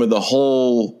theme of the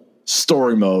whole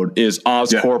story mode is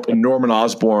Oscorp and Norman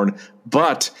Osborn,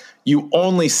 but you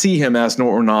only see him as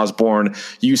Norman Osborn.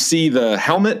 You see the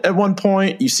helmet at one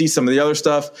point. You see some of the other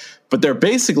stuff, but they're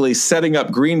basically setting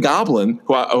up Green Goblin,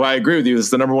 who I agree with you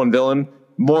is the number one villain,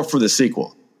 more for the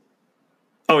sequel.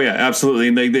 Oh yeah, absolutely.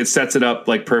 And it sets it up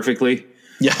like perfectly.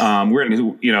 Yeah. We're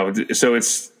in, so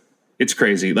it's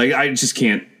crazy. Like I just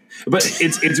can't, but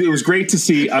it was great to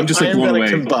see. I'm just like blown away.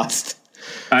 Combust.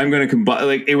 I'm going to combust.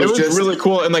 Like it was just really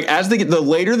cool. And like, as the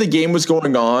later the game was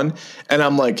going on, and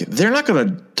I'm like, they're not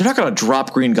going to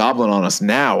drop Green Goblin on us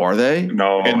now, are they?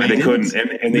 No, and they couldn't.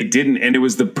 And they didn't. And it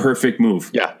was the perfect move.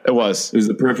 Yeah, it was. It was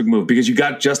the perfect move because you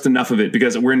got just enough of it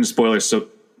because we're into spoilers. So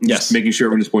just making sure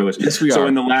we're into spoilers. Yes, we are. So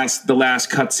in the last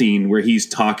cutscene where he's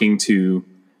talking to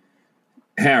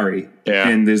Harry,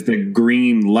 and there's the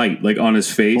green light like on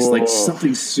his face, like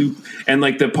something super, and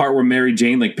like the part where Mary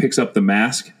Jane like picks up the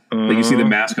mask, like you see the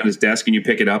mask on his desk and you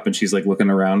pick it up and she's like looking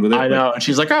around with it. I know, and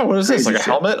she's like, "Oh, what is this? Like a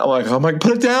helmet?" I'm like,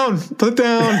 "Put it down,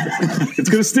 it's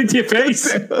gonna stick to your face."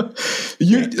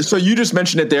 So you just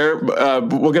mentioned it there.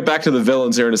 We'll get back to the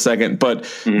villains here in a second, but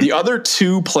the other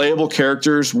two playable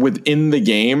characters within the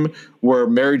game were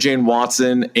Mary Jane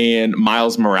Watson and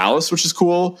Miles Morales, which is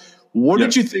cool. What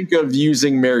did you think of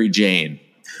using Mary Jane?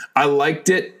 I liked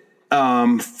it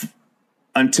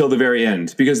until the very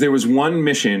end because there was one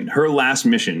mission, her last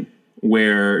mission,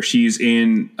 where she's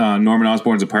in Norman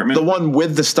Osborn's apartment. The one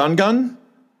with the stun gun?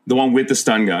 The one with the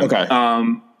stun gun. Okay.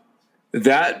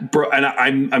 And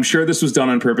I'm sure this was done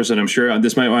on purpose, and I'm sure I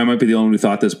might be the only one who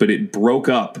thought this, but it broke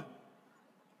up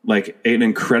like an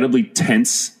incredibly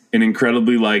tense and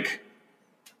incredibly like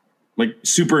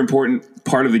super important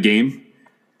part of the game.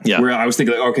 Yeah. Where I was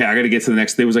thinking, like, okay, I got to get to the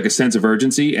next. There was like a sense of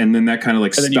urgency, and then that kind of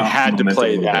like and then stopped. You had to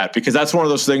play that because that's one of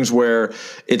those things where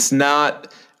it's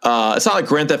not like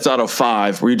Grand Theft Auto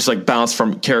 5 where you just like bounce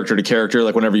from character to character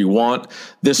like whenever you want.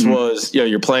 This was,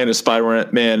 you're playing as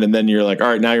Spider-Man, and then you're like, all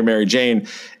right, now you're Mary Jane.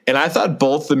 And I thought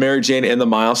both the Mary Jane and the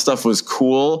Miles stuff was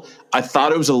cool. I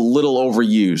thought it was a little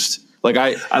overused. Like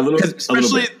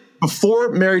especially before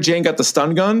Mary Jane got the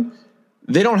stun gun.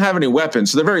 They don't have any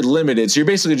weapons, so they're very limited. So you're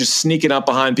basically just sneaking up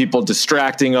behind people,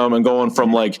 distracting them, and going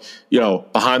from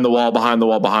behind the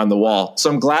wall. So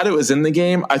I'm glad it was in the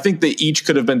game. I think they each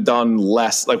could have been done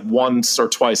less, like once or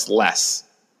twice less.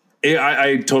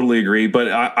 I totally agree, but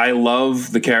I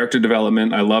love the character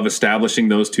development. I love establishing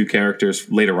those two characters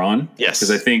later on. Yes, because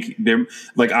I think they're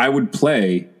like I would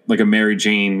play like a Mary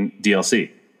Jane DLC.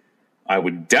 I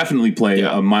would definitely play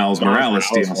a Miles Morales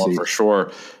DLC for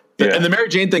sure. And the Mary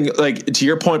Jane thing, like to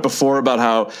your point before about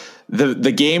how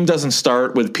the game doesn't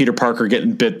start with Peter Parker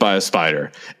getting bit by a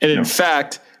spider. And in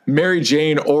fact, Mary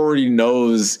Jane already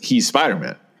knows he's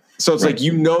Spider-Man. So it's like,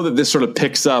 that this sort of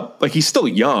picks up, like he's still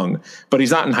young, but he's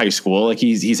not in high school. Like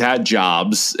he's had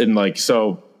jobs and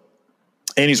and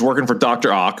he's working for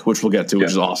Dr. Ock, which we'll get to, which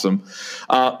is awesome.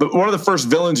 But one of the first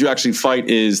villains you actually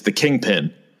fight is the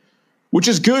Kingpin. Which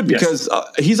is good because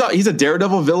he's a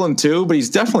Daredevil villain too, but he's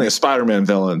definitely a Spider-Man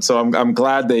villain. So I'm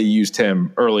glad they used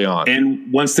him early on.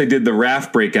 And once they did the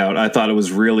raft breakout, I thought it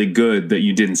was really good that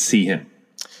you didn't see him.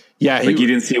 Yeah, you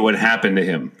didn't see what happened to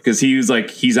him because he was like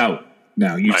he's out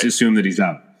now. You just assume that he's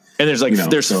out. And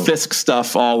there's Fisk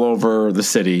stuff all over the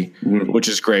city, which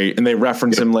is great. And they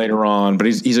reference him later on, but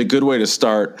he's a good way to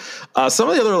start. Some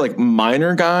of the other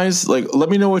minor guys, let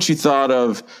me know what you thought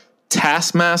of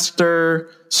Taskmaster,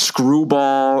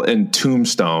 Screwball, and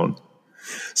Tombstone.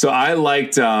 So I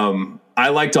liked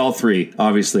all three.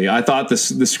 Obviously, I thought the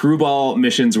Screwball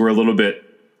missions were a little bit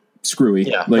screwy.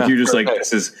 Yeah, you're just like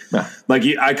this is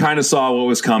I kind of saw what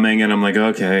was coming, and I'm like,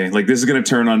 okay, this is going to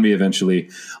turn on me eventually.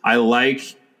 I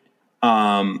like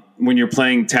when you're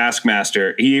playing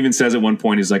Taskmaster. He even says at one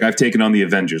point, he's like, "I've taken on the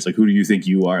Avengers. Like, who do you think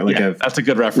you are?" That's a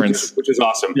good reference, which is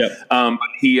awesome.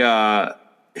 Yeah.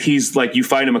 He's like, you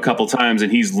fight him a couple times, and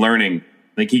he's learning.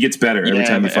 Like he gets better every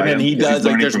time you fight him. And he does.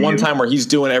 There's one time where he's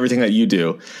doing everything that you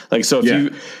do. So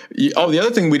if the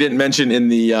other thing we didn't mention in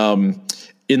the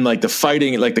in like the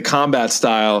fighting, like the combat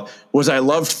style, was I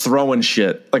loved throwing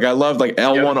shit. Like I loved like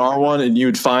L1, R1, and you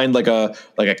would find like a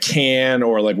can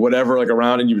or like whatever like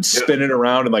around, and you would spin it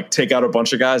around and like take out a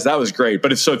bunch of guys. That was great.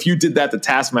 But if you did that to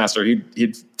Taskmaster,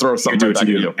 he'd throw something right back at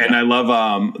you. And I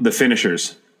love the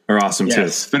finishers are awesome too.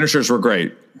 Finishers were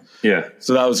great. Yeah.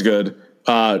 So that was good.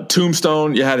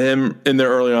 Tombstone, you had him in there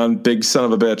early on, big son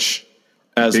of a bitch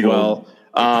as big well.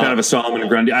 Kind of a Solomon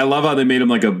Grundy. I love how they made him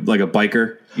like a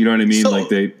biker. You know what I mean?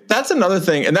 So that's another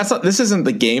thing, and this isn't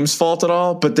the game's fault at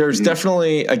all, but there's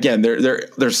definitely, again,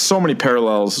 there's so many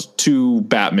parallels to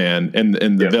Batman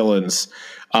and the villains.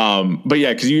 But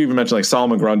yeah, because you even mentioned like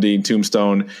Solomon Grundy and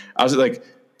Tombstone. I was like,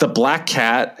 the Black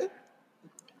Cat,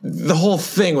 the whole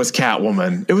thing was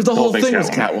Catwoman. It was the whole thing was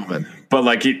Catwoman. But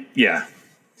like, it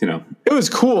was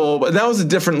cool, but that was a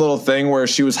different little thing where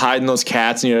she was hiding those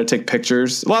cats and you had to take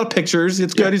pictures. A lot of pictures.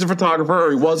 It's good. He's a photographer,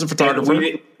 or he was a photographer.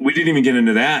 We didn't even get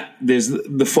into that. There's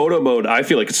the photo mode. I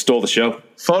feel like it stole the show.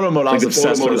 Photo mode, I was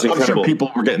obsessed with it. I'm sure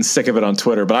people were getting sick of it on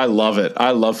Twitter, but I love it. I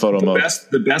love photo mode.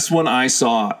 The best one I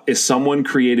saw is someone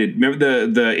created. Remember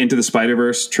the Into the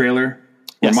Spider-Verse trailer?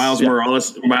 Where Miles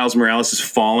Morales is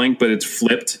falling, but it's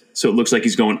flipped, so it looks like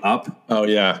he's going up. Oh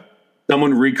yeah.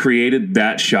 Someone recreated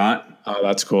that shot. Oh,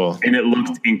 that's cool. And it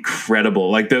looked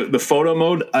incredible. Like the photo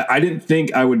mode, I didn't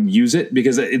think I would use it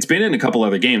because it's been in a couple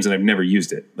other games and I've never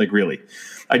used it. Like really.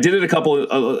 I did it a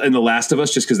couple in The Last of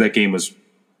Us just because that game was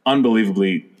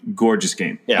unbelievably gorgeous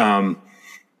game. Yeah.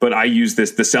 But I used the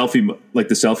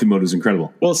selfie mode was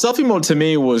incredible. Well, selfie mode to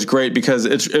me was great because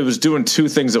it was doing two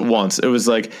things at once. It was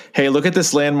like, hey, look at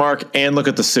this landmark and look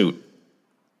at the suit.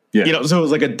 Yeah. So it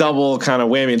was like a double kind of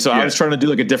whammy. And so I was trying to do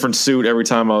like a different suit every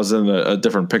time I was in a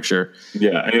different picture.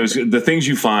 Yeah. And it was the things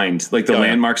you find, like the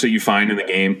landmarks that you find in the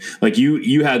game. Like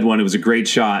you had one, it was a great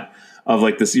shot of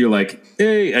like this. You're like,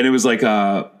 hey, and it was like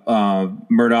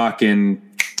Murdoch and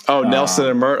Nelson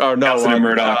and Murdoch. Nelson and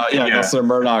Murdoch. Nelson and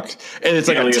Murdoch. And it's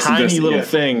like a tiny little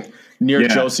thing near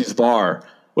Josie's bar,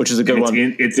 which is a good one.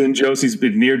 It's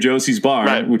near Josie's bar,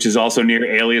 right, which is also near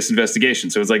Alias Investigation.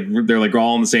 So it's like they're like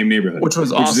all in the same neighborhood, which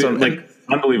was awesome, like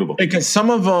unbelievable. Because some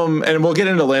of them, and we'll get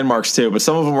into landmarks too, but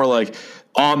some of them were like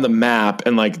on the map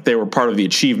and like they were part of the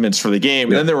achievements for the game.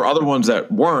 And then there were other ones that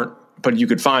weren't, but you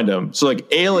could find them. So like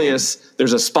Alias,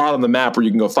 there's a spot on the map where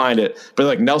you can go find it. But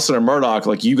like Nelson and Murdoch,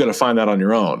 like you got to find that on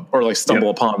your own or like stumble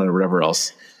upon it or whatever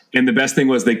else. And the best thing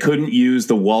was they couldn't use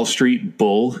the Wall Street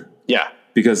Bull. Yeah.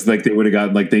 Because like they would have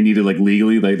got like they needed like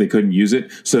legally like they couldn't use it,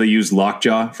 so they used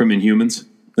Lockjaw from Inhumans,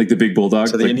 like the big bulldog.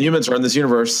 So the Inhumans are in this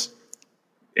universe.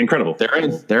 Incredible. They're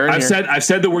in. I've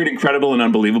said the word incredible and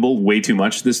unbelible way too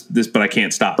much. This, but I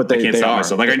can't stop. But I can't stop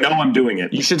myself. Like I know I'm doing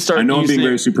it. You should start. I know I'm being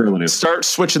very superlative. Start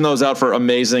switching those out for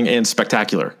amazing and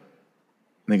spectacular.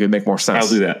 I think it would make more sense. I'll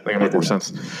do that. I think it would make more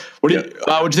sense. What'd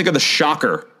you think of the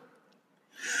Shocker?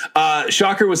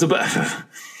 Shocker was a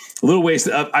little waste.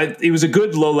 It was a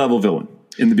good low level villain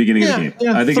in the beginning of the game.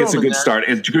 Yeah, I think it's a good start.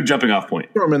 It's a good jumping off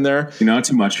point. Throw him in there. Not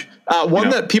too much. One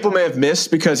that people may have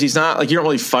missed because he's not like you don't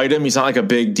really fight him. He's not like a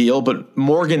big deal. But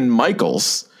Morgan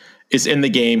Michaels is in the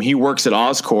game. He works at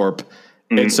Oscorp,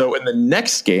 and so in the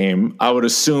next game, I would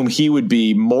assume he would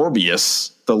be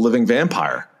Morbius, the living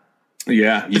vampire.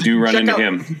 Yeah, you do run into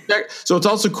him. So what's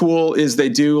also cool is they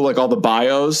do like all the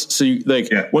bios. So you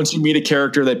once you meet a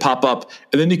character, they pop up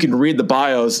and then you can read the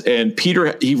bios. And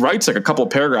Peter, he writes like a couple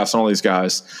of paragraphs on all these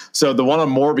guys. So the one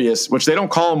on Morbius, which they don't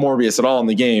call him Morbius at all in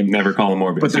the game. Never call him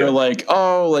Morbius. But they're like,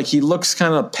 oh, like he looks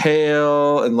kind of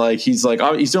pale and like he's like,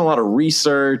 oh, he's doing a lot of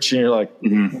research. And you're like,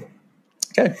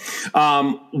 okay.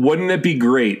 Wouldn't it be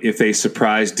great if they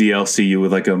surprised DLC you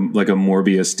with like a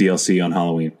Morbius DLC on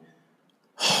Halloween?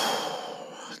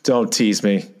 Don't tease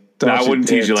me. I wouldn't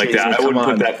tease you like that. I wouldn't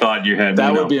put that thought in your head.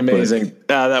 That would be amazing.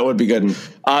 That would be good.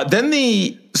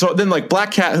 Then like Black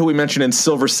Cat, who we mentioned in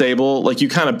Silver Sable, like you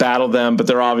kind of battle them, but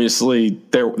they're obviously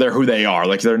they're who they are.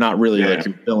 Like they're not really like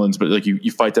villains, but like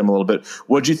you fight them a little bit.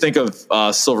 What'd you think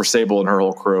of Silver Sable and her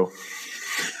whole crew?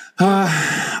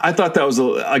 I thought that was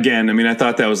I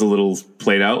thought that was a little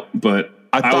played out, but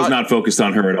I was not focused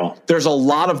on her at all. There's a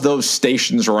lot of those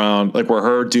stations around, like where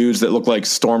her dudes that look like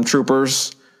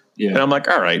stormtroopers. Yeah. And I'm like,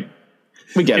 all right,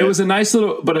 we get it. It was a nice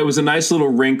little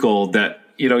wrinkle that,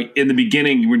 in the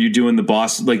beginning when you're doing the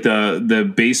boss, like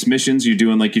the base missions, you're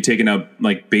doing like you're taking out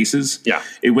like bases. Yeah.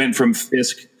 It went from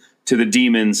Fisk to the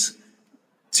demons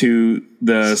to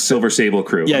the Silver Sable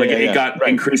crew. It got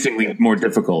increasingly more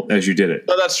difficult as you did it.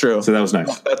 Oh, that's true. So that was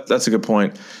nice. That's a good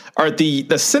point. All right.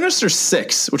 The Sinister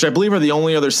Six, which I believe are the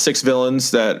only other 6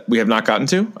 villains that we have not gotten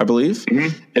to, I believe.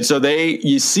 Mm-hmm. And so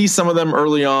you see some of them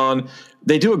early on.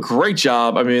 They do a great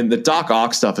job. I mean, the Doc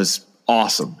Ock stuff is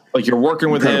awesome. Like you're working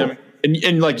with him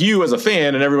and like you as a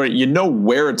fan and everybody, you know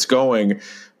where it's going.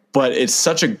 But it's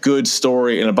such a good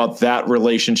story, and about that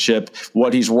relationship,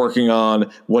 what he's working on,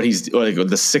 what he's like,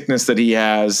 the sickness that he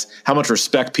has, how much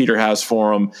respect Peter has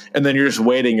for him, and then you're just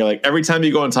waiting. You're like, every time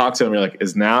you go and talk to him, you're like,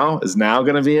 is now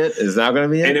going to be it? Is now going to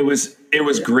be it? And it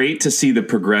was great to see the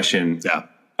progression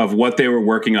of what they were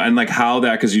working on, and like how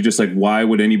that, because you just like, why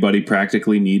would anybody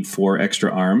practically need 4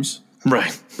 extra arms?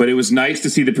 Right. But it was nice to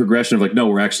see the progression of like, no,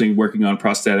 we're actually working on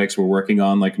prosthetics. We're working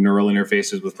on like neural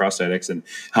interfaces with prosthetics, and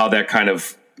how that kind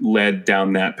of led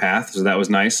down that path. So that was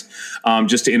nice.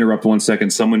 Just to interrupt 1 second,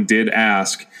 someone did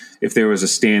ask if there was a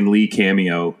Stan Lee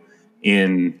cameo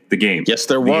in the game. Yes,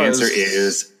 there was. The answer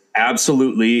is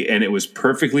absolutely, and it was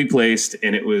perfectly placed,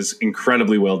 and it was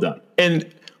incredibly well done.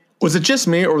 And was it just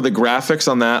me, or were the graphics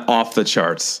on that off the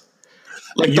charts?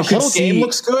 Like the whole game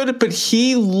looks good, but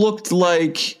he looked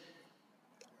like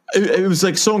it was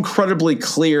like so incredibly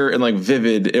clear and like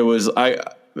vivid. It was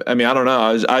I mean, I don't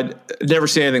know. I'd never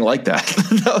seen anything like that.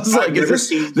 I was like,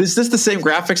 is this the same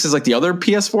graphics as like the other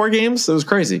PS4 games? It was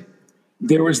crazy.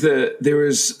 There was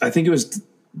I think it was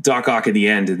Doc Ock at the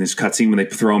end in this cutscene when they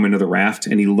throw him into the raft,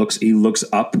 and he looks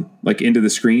up like into the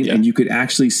screen, and you could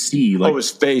actually see like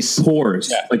his face,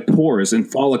 pores, like pores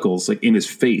and follicles like in his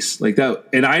face, like that.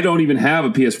 And I don't even have a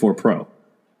PS4 Pro.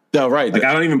 No, right. Like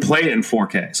I don't even play it in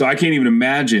 4K, so I can't even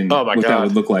imagine what that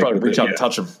would look like. Probably reach out and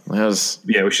touch him.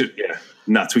 Yeah, we should. Yeah.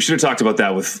 Nuts. We should have talked about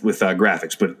that with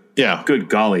graphics, but good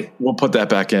golly, we'll put that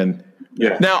back in.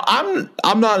 Yeah. Now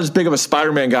I'm not as big of a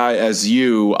Spider-Man guy as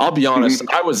you. I'll be honest.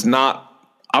 Mm-hmm.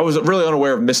 I was really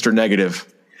unaware of Mr.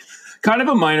 Negative. Kind of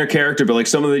a minor character, but like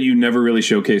someone that you never really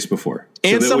showcased before,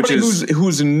 and somebody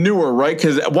who's newer, right?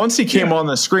 Because once he came on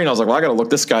the screen, I was like, well, I got to look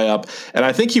this guy up, and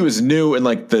I think he was new in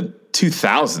like the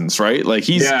 2000s, right? Like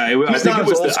he's I think not it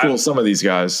was old school. Some of these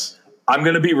guys. I'm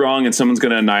going to be wrong, and someone's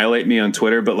going to annihilate me on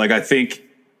Twitter, but like I think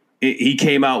he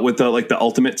came out with the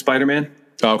Ultimate Spider-Man.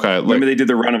 Okay, remember they did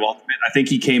the run of Ultimate? I think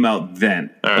he came out then,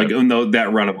 that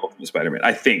run of Ultimate Spider-Man.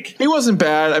 I think he wasn't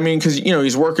bad. I mean, because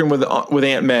he's working with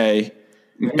Aunt May,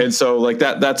 and so like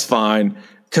that's fine.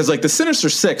 Because like the Sinister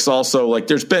Six also, like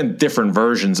there's been different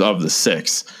versions of the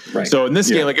Six. Right. So in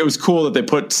this game, like it was cool that they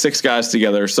put 6 guys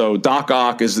together. So Doc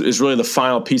Ock is really the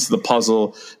final piece of the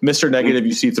puzzle. Mr. Negative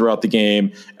you see throughout the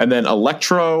game. And then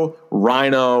Electro,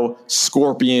 Rhino,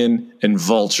 Scorpion, and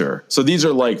Vulture. So these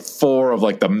are like 4 of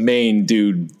like the main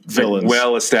dude villains. Like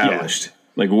well-established.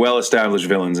 Like well-established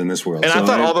villains in this world. And I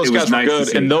thought all those guys were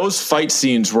good. And those fight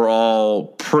scenes were all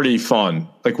pretty fun.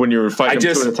 Like when you were fighting 2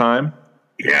 at a time.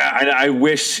 Yeah, I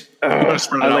wish.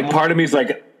 Part of me is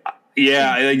like,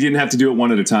 I didn't have to do it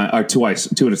 1 at a time or 2 at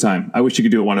a time. I wish you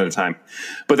could do it 1 at a time,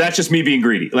 but that's just me being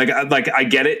greedy. Like I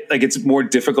get it. Like it's more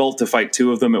difficult to fight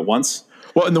 2 of them at once.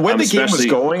 Well, and the way the game was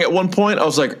going at one point, I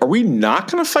was like, are we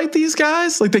not going to fight these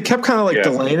guys? Like they kept kind of like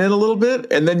delaying it a little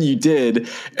bit, and then you did,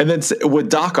 and then with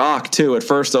Doc Ock too. At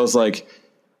first, I was like,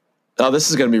 oh,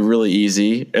 this is going to be really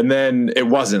easy, and then it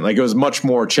wasn't. Like it was much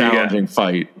more challenging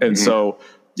fight, and so.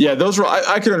 Yeah, those were.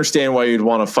 I could understand why you'd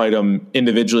want to fight them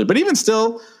individually, but even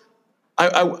still,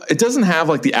 it doesn't have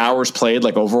like the hours played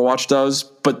like Overwatch does.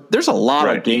 But there's a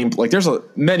lot of game. Like there's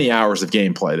many hours of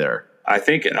gameplay there. I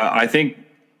think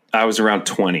I was around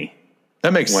 20.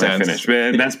 That makes sense. When I finished,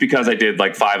 and that's because I did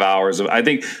like 5 hours of. I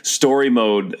think story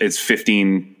mode is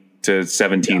 15 to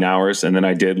 17 hours, and then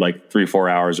I did like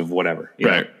 3-4 hours of whatever.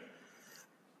 Right.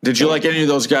 Did you like any of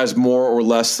those guys more or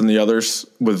less than the others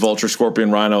with Vulture, Scorpion,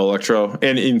 Rhino, Electro,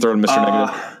 and even throw in Mr.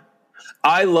 Negative?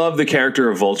 I love the character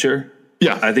of Vulture.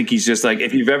 Yeah. I think he's just like,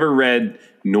 if you've ever read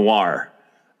Noir,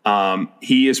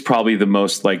 he is probably the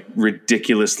most like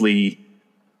ridiculously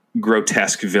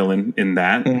grotesque villain in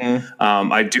that.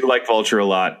 Mm-hmm. I do like Vulture a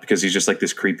lot because he's just like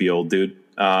this creepy old dude.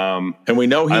 And we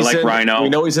know he's Rhino. We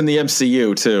know he's in the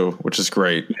MCU too, which is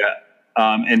great. Yeah.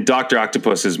 And Dr.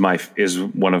 Octopus is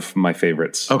one of my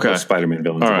favorites. Okay. Of Spider-Man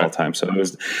villains of all time. So it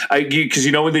was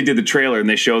because when they did the trailer and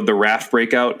they showed the raft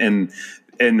breakout, and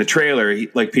in the trailer,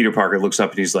 Peter Parker looks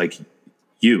up and he's like,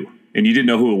 "You," and you didn't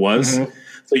know who it was. Mm-hmm.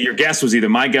 So your guess was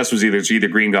it's either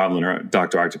Green Goblin or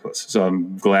Dr. Octopus. So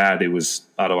I'm glad it was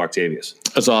Otto Octavius.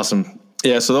 That's awesome.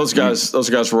 Yeah. So those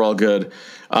guys were all good.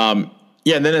 And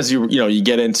then as you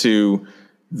get into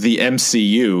the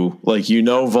MCU, like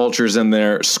Vulture's in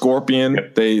there, Scorpion.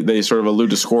 Yep. They sort of allude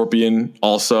to Scorpion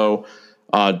also.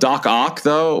 Doc Ock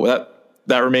though,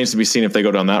 that remains to be seen if they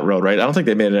go down that road, right? I don't think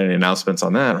they made any announcements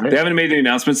on that, right? They haven't made any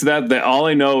announcements to that. All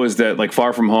I know is that like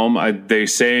Far From Home, they're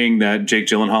saying that Jake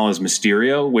Gyllenhaal is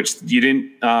Mysterio, which you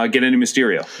didn't get any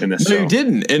Mysterio in this. No, you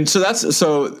didn't. And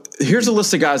so here's a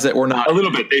list of guys that were not a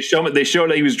little bit. They showed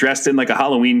that he was dressed in like a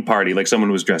Halloween party, like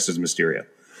someone was dressed as Mysterio.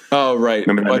 Oh, right.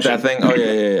 Remember that thing? Oh,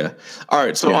 yeah. All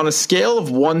right. So on a scale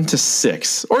of 1 to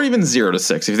 6, or even 0 to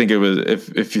 6, if you think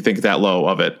if you think that low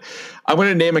of it, I'm going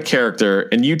to name a character,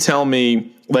 and you tell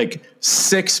me, like,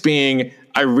 6 being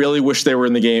I really wish they were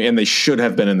in the game and they should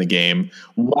have been in the game.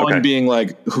 1 being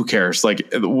like, who cares? Like,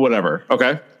 whatever.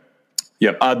 Okay.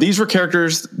 Yep. These were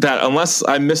characters that, unless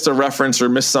I missed a reference or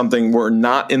missed something, were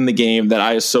not in the game that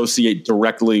I associate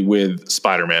directly with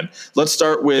Spider-Man. Let's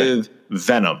start with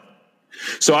Venom.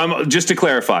 So I'm just to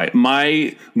clarify,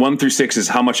 my 1 through 6 is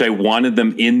how much I wanted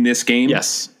them in this game.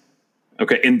 Yes.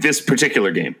 Okay. In this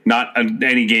particular game, not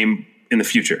any game in the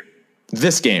future.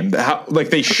 This game,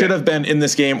 they should have been in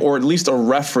this game, or at least a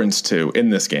reference to in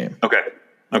this game. Okay.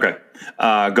 Go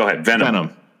ahead.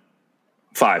 Venom.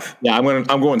 5. Yeah,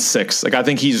 I'm going 6. Like, I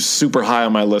think he's super high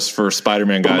on my list for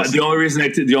Spider-Man guys. The only reason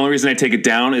I take it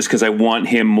down is because I want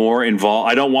him more involved.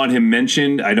 I don't want him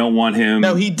mentioned. I don't want him.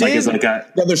 No, he did.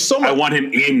 There's so much. I want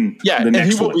him in. Yeah, the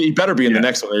next one. He better be in the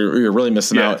next one. You're really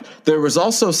missing out. There was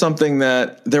also something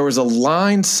there was a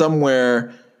line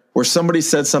somewhere where somebody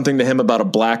said something to him about a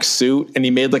black suit, and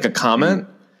he made like a comment.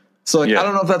 So I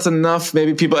don't know if that's enough.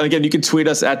 Maybe people, and again, you can tweet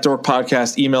us at Dork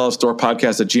Podcast, email us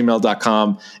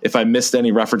dorkpodcast@gmail.com if I missed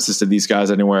any references to these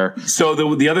guys anywhere. So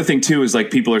the other thing too is,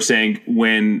 like, people are saying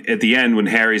when at the end when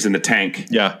Harry's in the tank,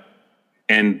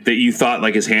 and that you thought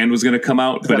like his hand was going to come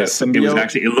out, but it was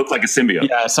actually, it looked like a symbiote.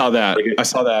 Yeah, I saw that.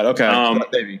 Okay,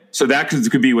 maybe. So that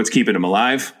could be what's keeping him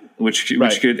alive, which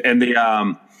could, and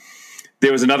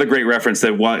there was another great reference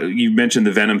that you mentioned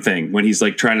the Venom thing when he's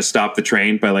like trying to stop the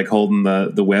train by like holding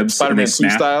the webs, Spider-Man 2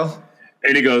 style.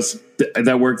 And he goes,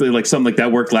 that worked, like something like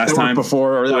that worked last time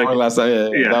before, or last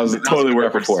time. Yeah, that was totally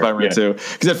worked before. Spider-Man 2.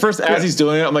 Because at first, as he's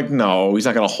doing it, I'm like, no, he's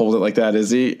not going to hold it like that, is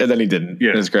he? And then he didn't.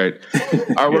 Yeah, it was great.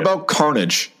 All right, what about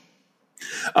Carnage?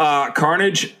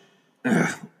 Carnage.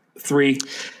 3.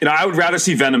 I would rather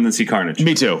see Venom than see Carnage.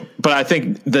 Me too. But I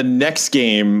think the next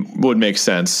game would make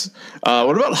sense.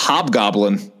 What about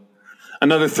Hobgoblin?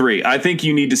 Another 3. I think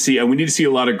we need to see a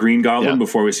lot of Green Goblin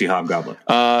before we see Hobgoblin.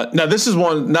 Now this is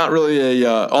one, not really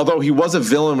although he was a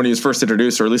villain when he was first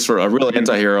introduced, or at least for a real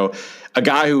anti-hero, a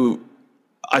guy who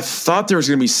I thought there was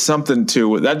going to be something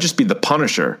to. That'd just be the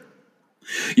Punisher.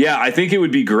 Yeah, I think it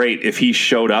would be great if he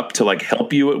showed up to like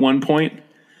help you at one point.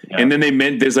 And then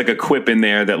there's like a quip in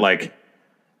there that like,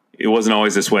 it wasn't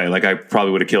always this way. Like, I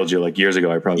probably would have killed you like years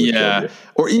ago. I probably would have killed you.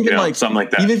 Or even like something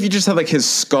like that. Even if you just had like his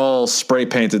skull spray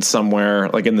painted somewhere,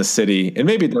 like in the city, and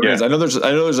maybe there is. I know there's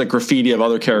like graffiti of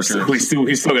other characters. He's still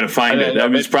going to find it. I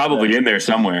mean, it's probably in there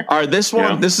somewhere. All right, this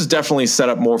one, this is definitely set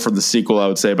up more for the sequel, I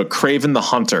would say. But Kraven the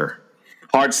Hunter,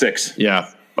 hard 6. Yeah,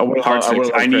 hard 6.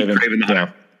 I need Kraven the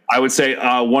Hunter. I would say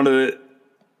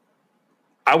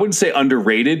I wouldn't say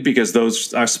underrated, because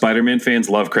those Spider-Man fans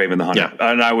love Kraven the Hunter,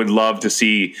 and I would love to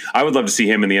see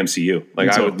him in the MCU. Like,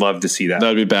 I would love to see that.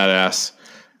 That'd be badass.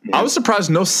 Yeah. I was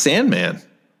surprised no Sandman.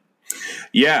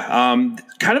 Yeah,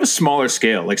 kind of a smaller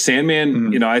scale. Like Sandman,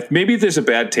 maybe there's a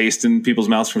bad taste in people's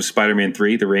mouths from Spider-Man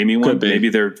 3, the Raimi one. Maybe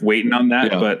they're waiting on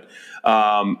that, but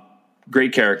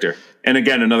great character. And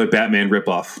again, another Batman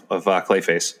ripoff of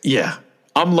Clayface. Yeah.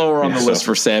 I'm lower on the list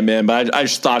for Sandman, but I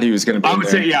just thought he was going to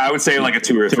be. I would say like a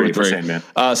 2 or 3 for Sandman.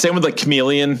 Same with like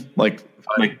Chameleon, like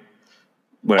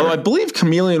whatever. I believe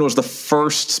Chameleon was the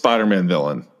first Spider-Man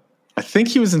villain. I think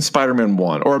he was in Spider-Man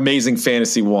 1 or Amazing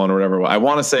Fantasy 1 or whatever. I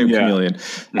want to say Chameleon.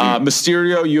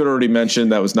 Mysterio, you had already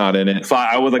mentioned, that was not in it.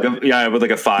 5. I would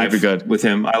like a 5. Be good with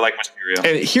him. I like Mysterio.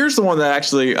 And here's the one that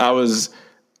actually I was.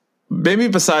 Maybe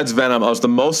besides Venom, I was the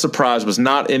most surprised was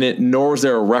not in it, nor was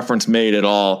there a reference made at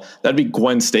all. That'd be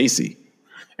Gwen Stacy.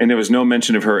 And there was no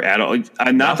mention of her at all.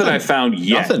 Not that I found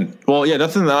yet. Nothing. Well, yeah,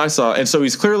 nothing that I saw. And so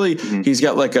he's clearly, he's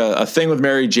got like a thing with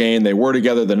Mary Jane. They were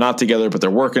together. They're not together, but they're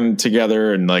working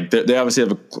together. And like they obviously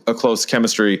have a close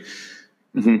chemistry.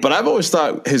 But I've always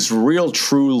thought his real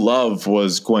true love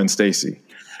was Gwen Stacy.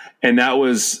 And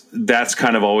that's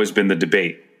kind of always been the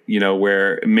debate.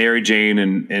 Where Mary Jane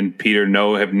and Peter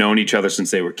have known each other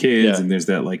since they were kids, and there's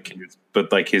that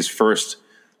but like his first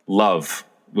love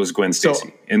was Gwen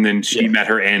Stacy, and then she met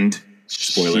her end.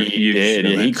 Spoiler,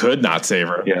 he could not save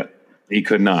her. Yeah, he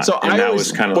could not. So that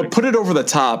was kind of what put it over the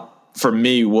top for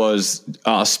me was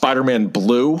Spider-Man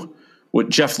Blue with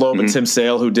Jeff Loeb and Tim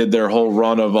Sale, who did their whole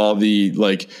run of all the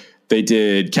they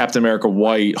did Captain America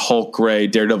White, Hulk Gray,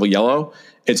 Daredevil Yellow,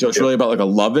 and so it's really about like a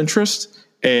love interest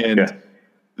and.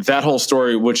 That whole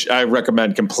story, which I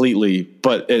recommend completely,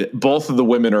 but both of the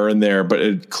women are in there, but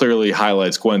it clearly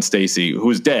highlights Gwen Stacy,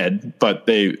 who's dead, but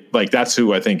that's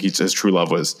who I think his true love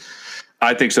was.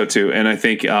 I think so too. And I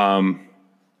think,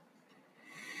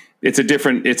 It's a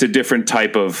different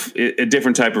type of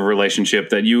relationship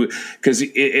that because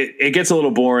it gets a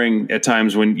little boring at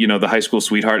times when, the high school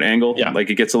sweetheart angle, like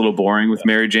it gets a little boring with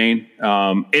Mary Jane,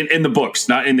 in the books,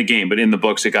 not in the game, but in the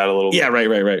books, it got a little,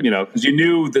 right. Because you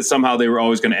knew that somehow they were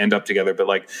always going to end up together, but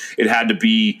like it had to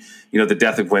be, the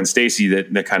death of Gwen Stacy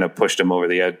that kind of pushed them over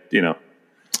the edge,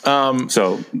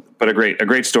 But a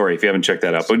great story if you haven't checked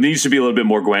that out. But it needs to be a little bit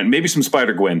more Gwen, maybe some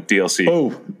Spider-Gwen DLC. Oh,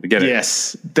 get it?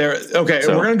 Yes, okay.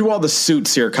 So, we're gonna do all the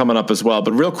suits here coming up as well.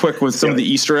 But real quick with some of the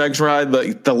Easter eggs, right?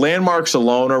 The landmarks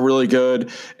alone are really good.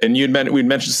 And we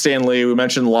mentioned Stan Lee, we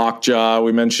mentioned Lockjaw,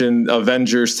 we mentioned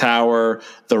Avengers Tower,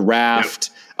 the Raft.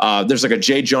 Yep. There's like a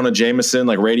J. Jonah Jameson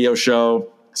like radio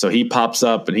show, so he pops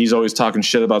up and he's always talking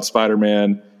shit about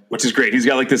Spider-Man, which is great. He's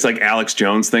got like this like Alex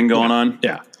Jones thing going on.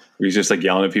 Yeah. He's just like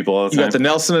yelling at people all the time. You got the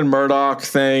Nelson and Murdoch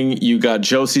thing. You got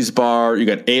Josie's Bar. You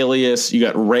got Alias. You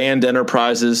got Rand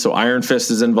Enterprises. So Iron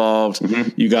Fist is involved.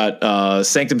 Mm-hmm. You got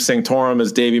Sanctum Sanctorum,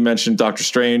 as Davey mentioned, Doctor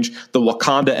Strange. The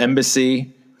Wakanda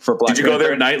Embassy for Black Did you go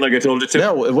there at night like I told you to?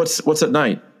 No. What's at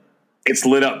night? It's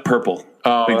lit up purple.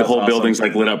 Like the whole building's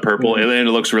like lit up purple, and it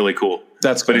looks really cool.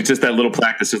 That's cool. But it's just that little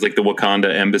plaque that says like the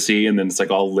Wakanda Embassy, and then it's like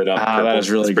all lit up. Purple. That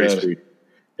is really good. Sweet.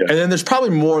 Yeah. And then there's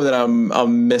probably more that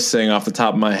I'm missing off the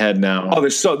top of my head now. Oh,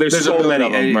 there's so many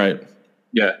of them, right?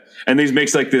 Yeah, and these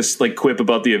makes like this like quip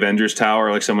about the Avengers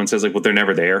Tower. Like someone says, like, well, they're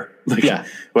never there. Like,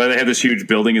 well, they have this huge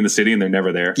building in the city and they're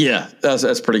never there. Yeah,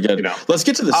 that's pretty good. Let's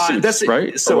get to the suits,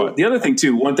 right? So the other thing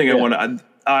too, one thing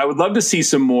I would love to see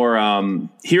some more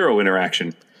hero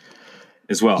interaction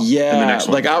as well. Yeah, in the next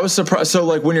one. Like I was surprised. So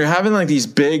like when you're having like these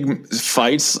big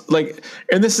fights, like,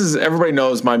 and this is, everybody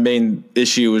knows my main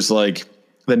issue is like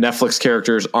the Netflix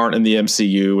characters aren't in the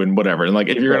MCU and whatever. And like,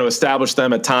 if you're going to establish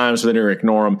them at times, but then you're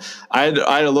ignore them. I had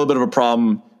a little bit of a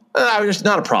problem. Just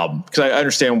not a problem, because I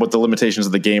understand what the limitations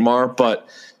of the game are, but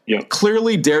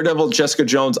clearly Daredevil, Jessica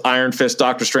Jones, Iron Fist,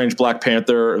 Doctor Strange, Black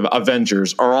Panther,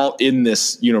 Avengers are all in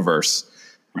this universe.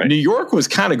 Right. New York was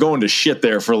kind of going to shit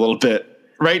there for a little bit,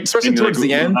 right? Especially towards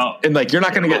the end. And like, you're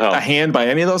not going to get a hand by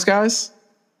any of those guys.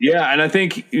 Yeah. And I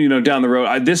think, down the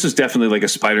road, this is definitely like a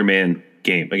Spider-Man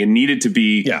game. Like it needed to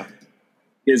be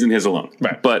his and his alone.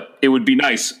 Right. But it would be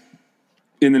nice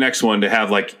in the next one to have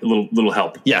like a little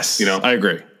help. Yes. I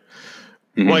agree.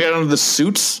 Mm-hmm. Well, I got under the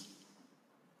suits.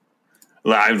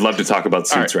 I'd love to talk about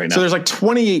suits right now. So there's like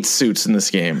 28 suits in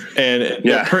this game, and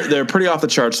they're pretty off the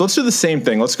charts. So let's do the same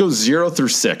thing. Let's go 0 through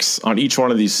 6 on each one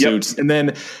of these suits, and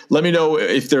then let me know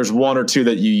if there's one or two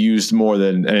that you used more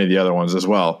than any of the other ones as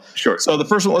well. Sure. So the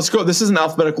first one, let's go. This is in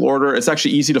alphabetical order. It's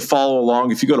actually easy to follow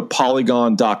along. If you go to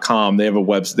Polygon.com, they have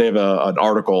an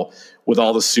article with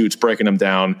all the suits, breaking them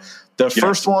down. The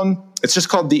first one, it's just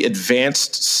called the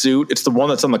Advanced Suit. It's the one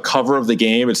that's on the cover of the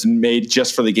game. It's made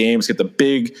just for the game. It's got the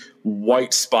big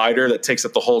white spider that takes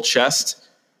up the whole chest.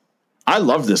 I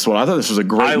love this one. I thought this was a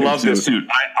great suit. I love this suit.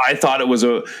 I thought it was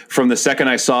from the second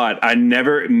I saw it, I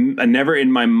never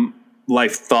in my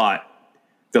life thought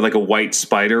that like a white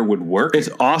spider would work. It's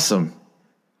awesome.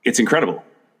 It's incredible.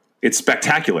 It's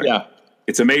spectacular. Yeah.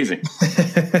 It's amazing.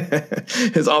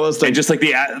 It's all those things. And just like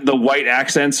the white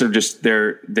accents are just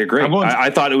they're great. I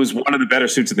thought it was one of the better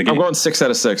suits in the game. I'm going 6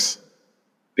 out of 6.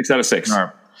 6 out of 6.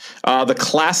 All right. The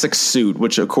classic suit,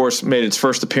 which of course made its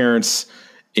first appearance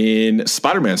in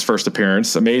Spider-Man's first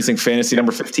appearance, Amazing Fantasy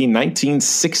number 15,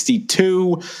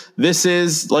 1962. This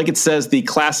is, like it says, the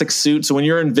classic suit. So when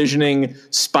you're envisioning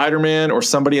Spider-Man or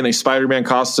somebody in a Spider-Man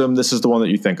costume, this is the one that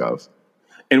you think of.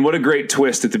 And what a great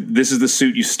twist that this is the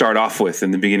suit you start off with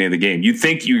in the beginning of the game. You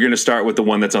think you're going to start with the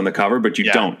one that's on the cover, but you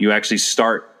don't. You actually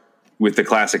start with the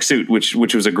classic suit, which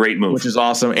was a great move. Which is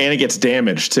awesome. And it gets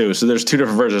damaged too. So there's two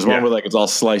different versions. One where like it's all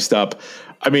sliced up.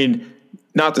 I mean,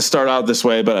 not to start out this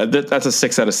way, but that's a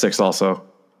 6 out of 6 also.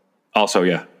 Also,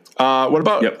 yeah. What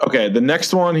about, okay, the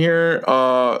next one here,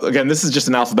 again, this is just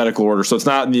in alphabetical order, so it's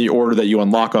not in the order that you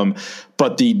unlock them,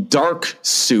 but the dark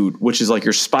suit, which is like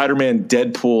your Spider-Man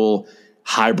Deadpool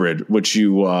hybrid, which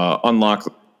you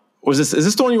unlock. Is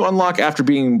this the one you unlock after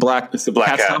being Black? It's the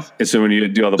Black Cat stuff? It's when you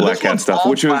do all the Black Cat stuff,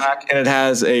 which was black, and it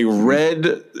has a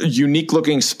red, unique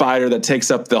looking spider that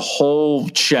takes up the whole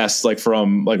chest, like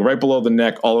from like right below the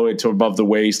neck all the way to above the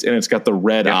waist, and it's got the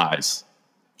red eyes.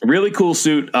 Really cool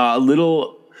suit.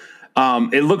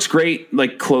 It looks great,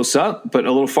 like close up, but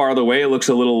a little farther away, it looks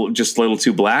a little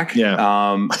too black. Yeah.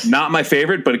 Not my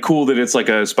favorite, but cool that it's like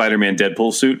a Spider-Man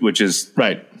Deadpool suit, which is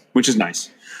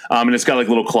nice. And it's got like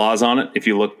little claws on it. If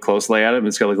you look closely at it,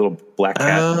 it's got like little black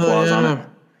cat claws on it,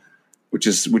 which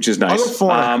is nice. I'll go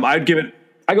 4.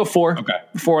 I go 4. Okay.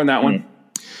 4 on that one.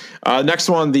 Next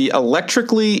one, the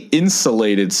electrically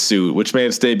insulated suit, which made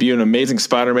its debut in Amazing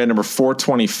Spider-Man number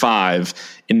 425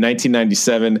 in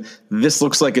 1997. This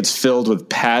looks like it's filled with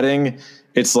padding.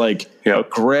 It's like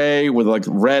gray with like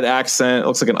red accent. It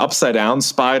looks like an upside down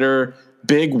spider,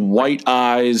 big white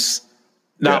eyes.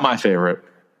 Not my favorite.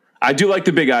 I do like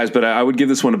the big eyes, but I would give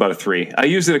this one about a 3. I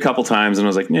used it a couple times and I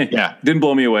was like, didn't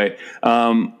blow me away.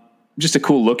 Just a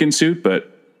cool looking suit,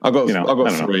 but I'll go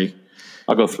 3.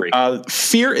 I'll go 3.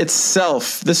 Fear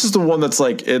itself. This is the one that's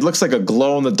like, it looks like a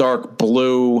glow in the dark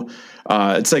blue.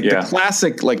 It's like the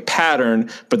classic like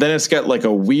pattern, but then it's got like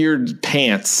a weird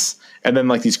pants and then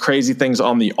like these crazy things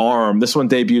on the arm. This one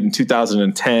debuted in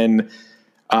 2010.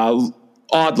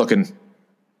 Odd looking.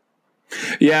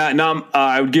 Yeah, no,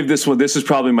 I would give this one. This is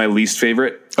probably my least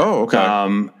favorite. Oh,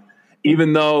 okay.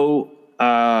 Even though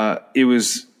it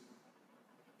was,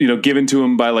 given to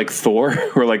him by like Thor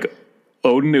or like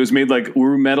Odin, it was made like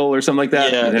Uru metal or something like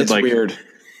that. Yeah, and it's like, weird.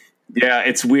 Yeah,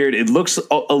 it's weird. It looks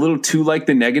a little too like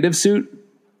the Negative suit.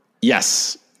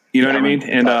 Yes. You know what I mean?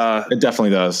 And it definitely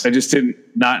does. I just didn't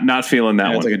not feeling that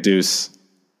one. It's like a deuce.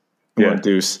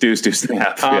 Deuce. They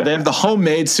have the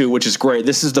homemade suit, which is great.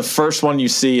 This is the first one you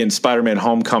see in Spider-Man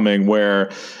Homecoming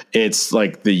where it's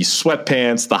like the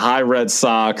sweatpants, the high red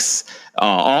socks.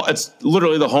 It's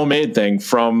literally the homemade thing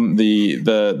from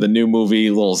the new movie,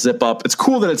 little zip up. It's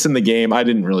cool that it's in the game. I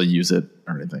didn't really use it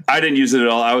or anything. I didn't use it at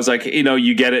all. I was like,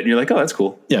 you get it and you're like, oh, that's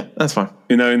cool. Yeah, that's fine.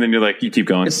 And then you're like, you keep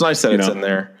going. It's nice that it's in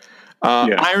there.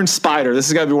 Iron Spider. This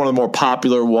has got to be one of the more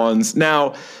popular ones.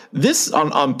 Now, this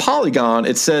on Polygon,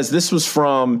 it says this was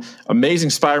from Amazing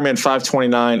Spider-Man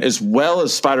 529 as well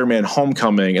as Spider-Man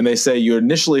Homecoming, and they say you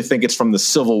initially think it's from the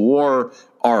Civil War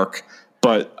arc,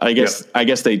 but I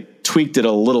guess they tweaked it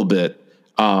a little bit.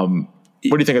 What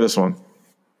do you think of this one?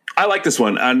 I like this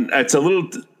one, and it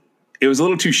was a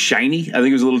little too shiny. I think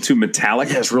it was a little too metallic.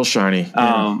 Yeah, it's real shiny.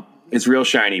 It's real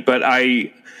shiny, but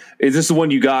is this the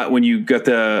one you got when you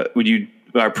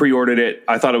pre-ordered it?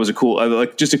 I thought it was a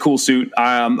cool suit.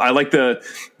 I like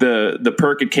the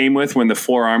perk it came with when the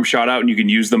 4 arms shot out and you can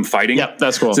use them fighting. Yep,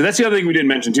 that's cool. So that's the other thing we didn't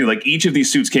mention too. Like each of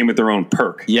these suits came with their own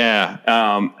perk. Yeah.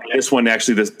 This one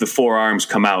actually, the 4 arms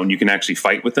come out and you can actually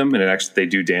fight with them, and they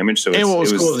do damage. So what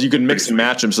was cool is you could mix and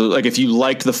match them. So like if you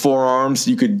liked the 4 arms,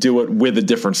 you could do it with a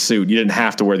different suit. You didn't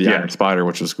have to wear the Iron Spider,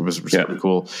 which was pretty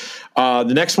cool.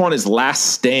 The next one is Last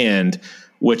Stand,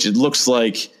 which it looks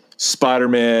like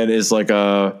Spider-Man is like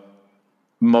a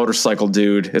motorcycle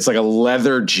dude. It's like a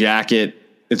leather jacket.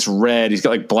 It's red. He's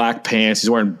got like black pants. He's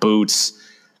wearing boots.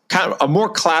 Kind of a more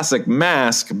classic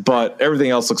mask, but everything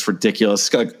else looks ridiculous. It's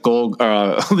got like gold,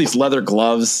 these leather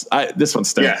gloves. This one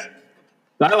stinks.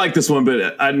 Yeah, I like this one,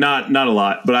 but not a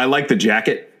lot. But I like the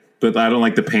jacket. But I don't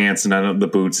like the pants and I don't the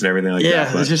boots and everything like that.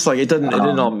 Yeah, it's just like it didn't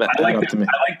all I like to me.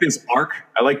 I like this arc.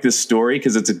 I like this story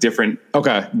because it's a different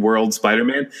world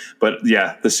Spider-Man. But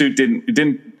yeah, the suit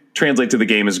didn't translate to the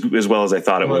game as well as I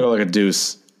thought it would. Like a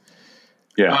deuce.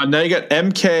 Yeah. Now you got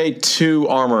MK2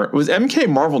 armor. Was MK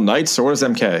Marvel Knights or what is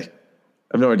MK?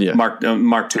 I have no idea. Mark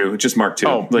II, just Mark II.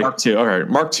 Oh, Mark II. Okay,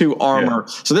 Mark II armor.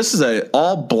 Yeah. So this is a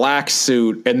all black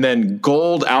suit and then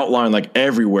gold outline like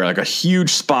everywhere, like a huge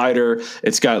spider.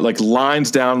 It's got like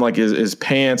lines down like his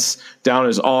pants, down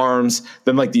his arms,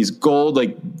 then like these gold,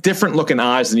 like different looking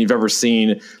eyes than you've ever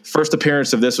seen. First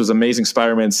appearance of this was Amazing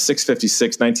Spider-Man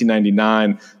 656,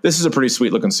 1999. This is a pretty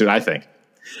sweet looking suit, I think.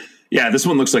 Yeah, this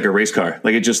one looks like a race car.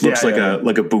 Like it just looks like a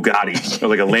Bugatti or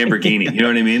like a Lamborghini. You know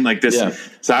what I mean? Like this. Yeah.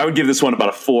 So I would give this one about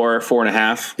a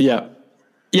 4.5. Yeah.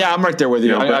 Yeah, I'm right there with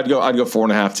you. I'd go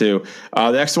 4.5 too.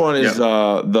 The next one is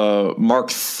the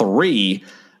Mark III.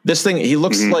 This thing, he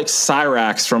looks like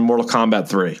Cyrax from Mortal Kombat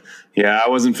 3. Yeah, I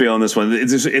wasn't feeling this one.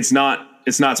 It's not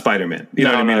Spider-Man. You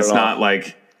know what I mean? It's not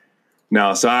like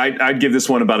no. So I'd give this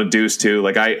one about a deuce too.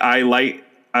 Like I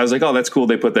was like, oh, that's cool.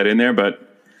 They put that in there, but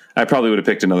I probably would have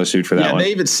picked another suit for that one. Yeah,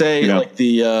 they even say like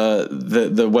the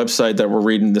website that we're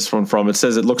reading this one from, it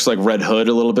says it looks like Red Hood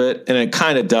a little bit, and it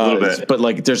kind of does. But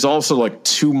like, there's also like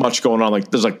too much going on. Like,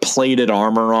 there's like plated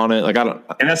armor on it. Like I don't.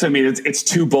 And that's what I mean. It's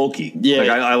too bulky. Yeah, like,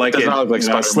 I like it. Not look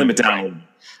like slim it down.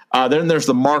 Then there's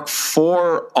the Mark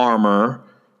IV armor,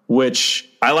 which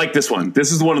I like this one.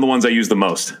 This is one of the ones I use the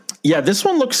most. Yeah, this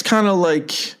one looks kind of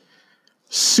like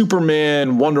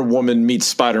Superman, Wonder Woman meets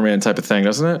Spider-Man type of thing,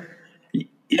 doesn't it?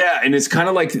 Yeah, and it's kind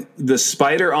of like the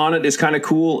spider on it is kind of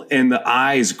cool, and the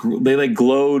eyes they like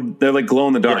glowed. They're like glow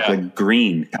in the dark, like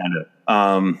green kind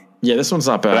of. Yeah, this one's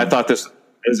not bad. But I thought this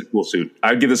is a cool suit.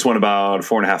 I'd give this one about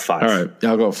 4.5, 5. All right,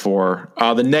 I'll go 4.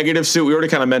 The negative suit we already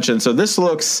kind of mentioned. So this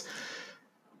looks.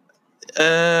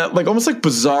 like almost like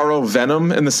Bizarro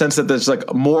Venom in the sense that there's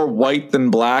like more white than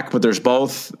black, but there's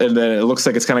both, and then it looks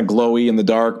like it's kind of glowy in the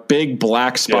dark. Big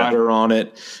black spider on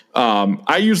it.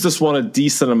 I used this one a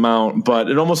decent amount, but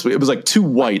it was like too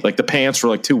white. Like the pants were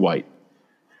like too white.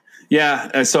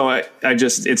 Yeah, so I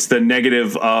just it's the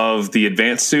negative of the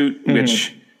advanced suit,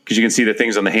 which because you can see the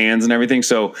things on the hands and everything.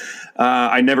 So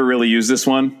I never really used this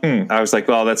one. I was like,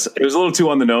 well, it was a little too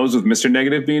on the nose with Mr.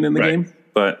 Negative being in the game,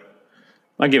 but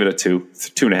I give it a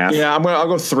 2.5. Yeah, I'll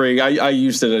go 3. I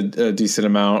used it a decent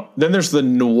amount. Then there's the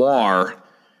Noir,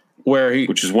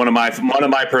 which is one of my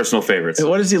personal favorites.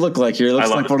 What does he look like here? He looks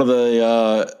like one of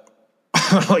the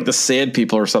like the Sand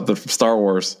People or something from Star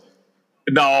Wars.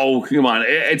 No, come on.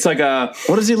 It's like a.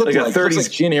 What does he look like? A 30s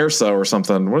like Gene Erso or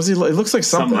something. What does he look? It looks like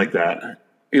something like that.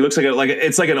 He looks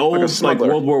it's like an old like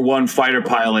World War I fighter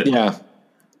pilot. Yeah,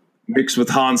 mixed with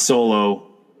Han Solo,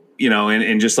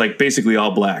 and just like basically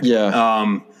all black. Yeah.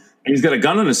 And he's got a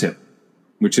gun on his hip,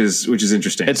 which is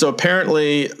interesting. And so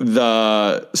apparently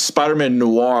the Spider-Man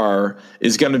Noir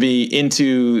is going to be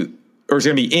into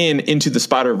the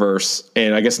Spider-Verse,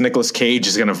 and I guess Nicolas Cage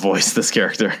is going to voice this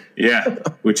character. Yeah,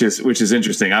 which is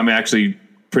interesting. I'm actually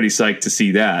pretty psyched to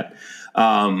see that.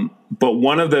 But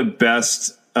one of the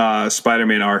best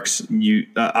Spider-Man arcs,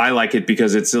 I like it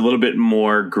because it's a little bit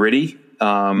more gritty.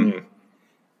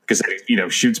 Because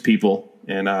it shoots people,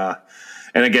 and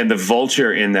again, the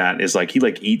Vulture in that is like he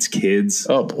like eats kids.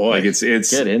 Oh boy, like it's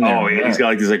get in there. Oh yeah, he's got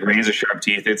like these like razor sharp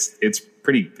teeth. It's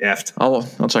pretty effed.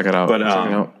 I'll check it out. But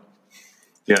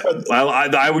yeah,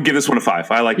 I would give this one a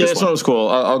 5. I like this one. This one was cool.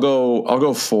 I'll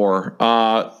go 4.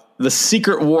 The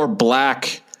Secret War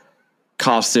black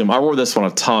costume. I wore this one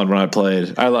a ton when I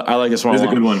played. I like this one. This is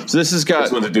a good one. So this has got.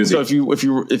 So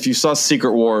if you saw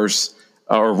Secret Wars.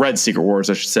 Or Red Secret Wars,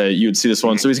 I should say, you would see this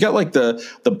one. So he's got like the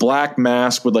black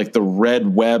mask with like the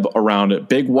red web around it,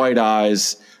 big white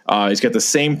eyes. He's got the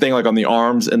same thing like on the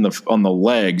arms and on the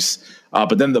legs,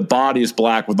 but then the body is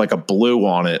black with like a blue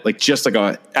on it, like just like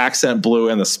a accent blue,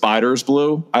 and the spider's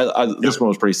blue. This one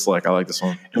was pretty slick. I like this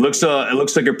one. It looks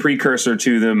like a precursor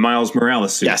to the Miles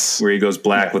Morales suit, where he goes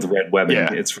black with red webbing.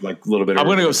 Yeah. It's like a little bit. I'm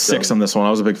going to go 6 on this one. I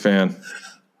was a big fan.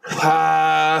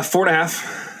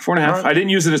 4.5. 4.5. Right. I didn't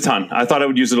use it a ton. I thought I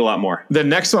would use it a lot more. The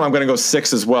next one I'm going to go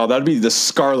 6 as well. That'd be the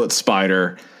Scarlet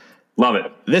Spider. Love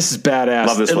it. This is badass.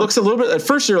 Love this one. Looks a little bit, at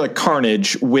first you're like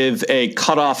Carnage with a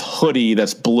cut off hoodie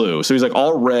that's blue. So he's like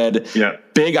all red,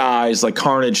 big eyes, like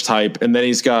Carnage type. And then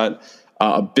he's got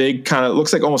a big kind of,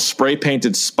 looks like almost spray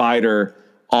painted spider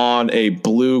on a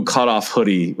blue cut off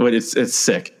hoodie. But it's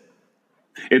sick.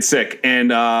 It's sick.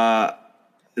 And,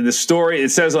 the story, it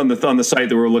says on the site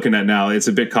that we're looking at now, it's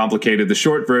a bit complicated. The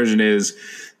short version is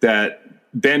that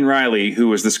Ben Reilly, who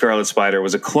was the Scarlet Spider,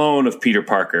 was a clone of Peter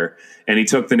Parker, and he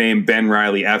took the name Ben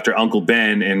Reilly after Uncle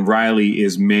Ben, and Reilly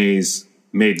is May's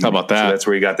maiden. How about that? So that's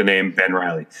where he got the name Ben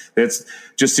Reilly. That's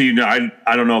just so you know.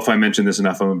 I don't know if I mentioned this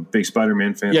enough. I'm a big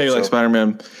Spider-Man fan. Yeah, you like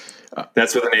Spider-Man.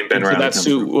 That's where the name Ben Reilly that comes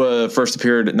suit from. First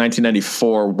appeared in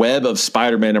 1994, Web of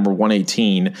Spider-Man number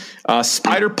 118.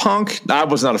 Spider-Punk, I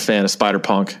was not a fan of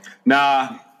Spider-Punk.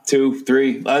 Nah, 2,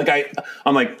 3.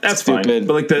 I'm like, that's stupid. Fine.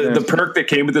 But like the perk that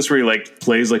came with this where he like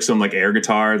plays like some like air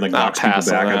guitar and like knocks people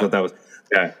back. I thought that was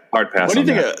hard pass. What do you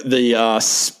think of the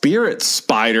Spirit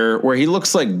Spider where he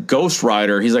looks like Ghost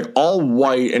Rider? He's like all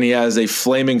white and he has a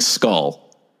flaming skull.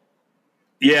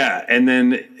 Yeah, and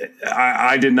then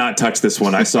I did not touch this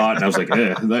one. I saw it and I was like, I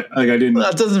didn't.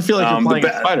 That doesn't feel like you're playing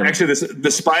Spider-Man. Actually, the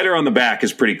spider on the back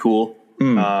is pretty cool.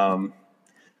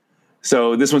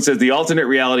 So this one says the alternate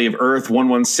reality of Earth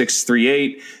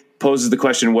 11638 poses the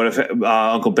question: what if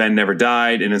Uncle Ben never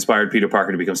died and inspired Peter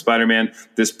Parker to become Spider-Man?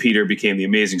 This Peter became the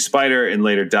Amazing Spider and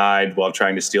later died while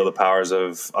trying to steal the powers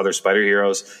of other spider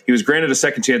heroes. He was granted a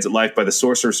second chance at life by the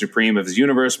Sorcerer Supreme of his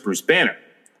universe, Bruce Banner,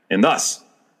 and thus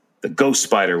the Ghost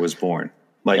Spider was born.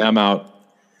 I'm out.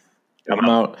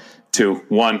 2,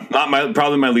 1.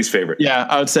 Probably my least favorite. Yeah,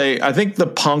 I would say I think the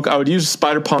Punk. I would use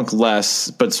Spider-Punk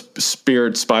less, but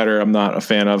Spirit Spider I'm not a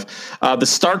fan of. The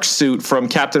Stark suit from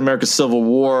Captain America: Civil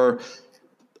War.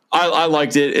 I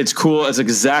liked it. It's cool. It's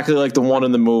exactly like the one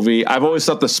in the movie. I've always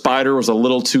thought the spider was a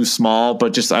little too small,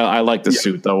 but just I like the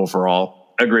suit though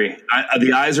overall. Agree.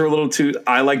 The eyes are a little too.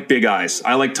 I like big eyes.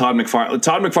 I like Todd McFarlane.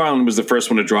 Todd McFarlane was the first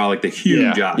one to draw like the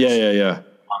huge eyes. Yeah.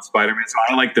 On Spider-Man, so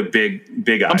I like the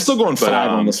big eyes. I'm still going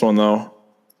 5 on this one though.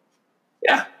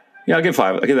 Yeah, I'll give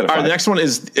 5. I'll give that a 5. All right, the next one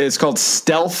is called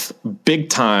Stealth Big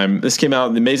Time. This came out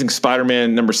in The Amazing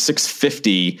Spider-Man number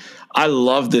 650. I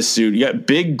love this suit. You got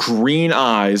big green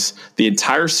eyes. The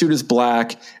entire suit is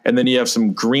black, and then you have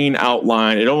some green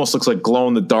outline. It almost looks like glow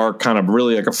in the dark, kind of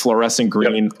really like a fluorescent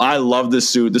green. Yep. I love this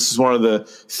suit. This is one of the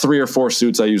 3 or 4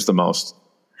 suits I use the most.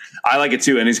 I like it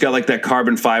too, and he's got like that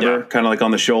carbon fiber, kind of like on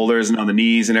the shoulders and on the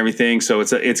knees and everything. So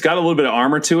it's got a little bit of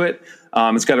armor to it.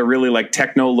 It's got a really like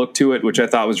techno look to it, which I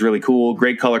thought was really cool.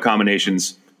 Great color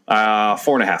combinations.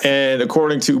 4.5. And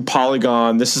according to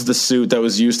Polygon, this is the suit that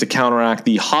was used to counteract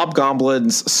the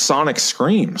Hobgoblin's sonic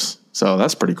screams. So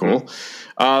that's pretty cool.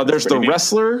 There's the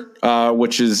wrestler,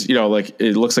 which is, like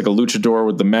it looks like a luchador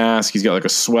with the mask. He's got like a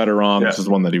sweater on. Yeah. This is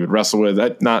the one that he would wrestle with.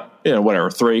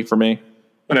 Whatever. 3 for me.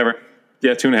 Whatever.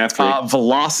 Yeah, 2.5, 3.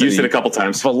 Velocity. Used it a couple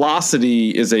times.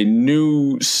 Velocity is a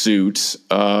new suit.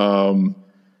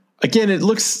 Again,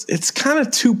 it's kind of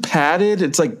too padded.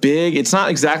 It's like big. It's not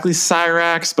exactly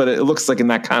Cyrax, but it looks like in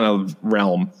that kind of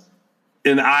realm.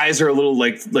 And the eyes are a little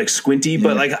like squinty,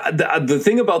 but like the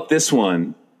thing about this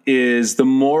one is the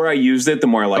more I used it, the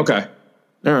more I liked it.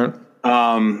 All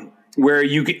right. Where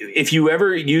if you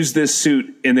ever use this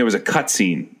suit and there was a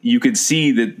cutscene, you could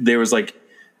see that there was like,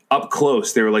 up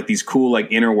close, there were like these cool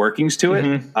like inner workings to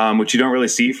it, which you don't really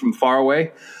see from far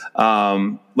away.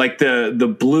 Like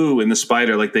the blue in the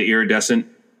spider, like the iridescent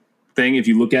thing. If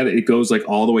you look at it, it goes like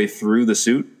all the way through the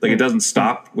suit. Like it doesn't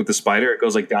stop with the spider. It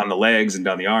goes like down the legs and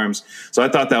down the arms. So I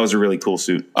thought that was a really cool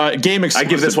suit. Game exclusive. I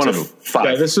give this one a 5.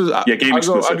 Yeah, this was game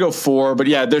exclusive. I'd go 4, but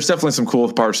yeah, there's definitely some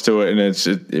cool parts to it, and it's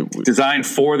designed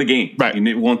for the game. Right,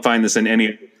 you won't find this in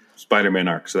any Spider-Man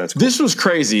arc, so that's cool. This was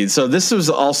crazy. So this was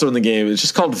also in the game. It's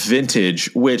just called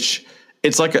Vintage, which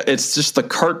it's just the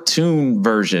cartoon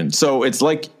version. So it's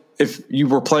like if you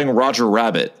were playing Roger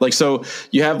Rabbit. Like, so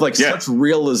you have like such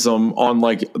realism on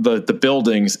like the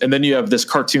buildings, and then you have this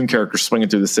cartoon character swinging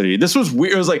through the city. This was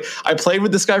weird. It was like I played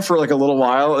with this guy for like a little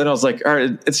while, and I was like, all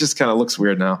right, it's just kind of looks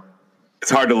weird now. It's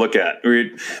hard to look at,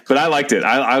 but I liked it.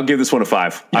 I'll give this one a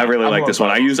 5. Yeah, I really like this one.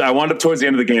 I wound up towards the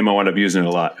end of the game. I wound up using it a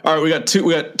lot. All right, we got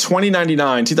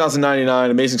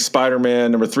 2099, Amazing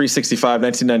Spider-Man, number 365,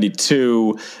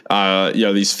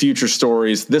 1992. These future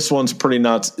stories. This one's pretty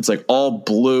nuts. It's like all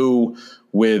blue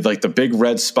with like the big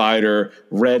red spider,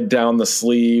 red down the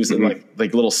sleeves, and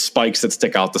like little spikes that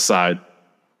stick out the side.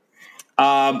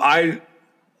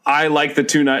 I like the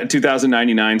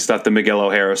 2099 stuff, the Miguel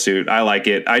O'Hara suit. I like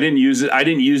it. I didn't use it. I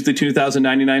didn't use the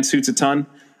 2099 suits a ton,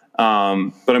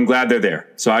 but I'm glad they're there.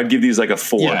 So I'd give these like a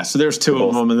 4. Yeah, so there's 2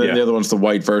 of them, and then the other one's the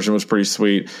white version, was pretty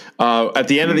sweet. At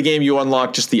the end of the game, you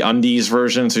unlock just the undies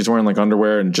version, so he's wearing like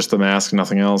underwear and just the mask,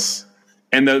 nothing else.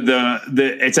 And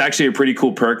the it's actually a pretty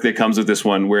cool perk that comes with this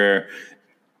one, where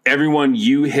everyone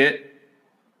you hit,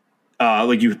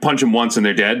 like you punch them once and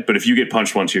they're dead, but if you get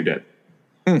punched once, you're dead.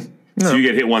 So you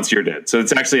get hit once, you're dead. So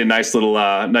it's actually a nice little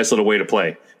way to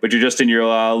play. But you're just in your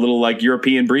little like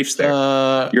European briefs there,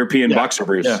 European boxer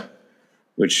briefs,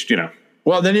 which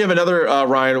Well, then you have another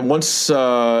Ryan. Once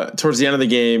towards the end of the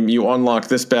game, you unlock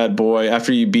this bad boy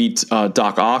after you beat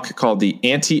Doc Ock, called the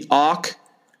Anti-Ock.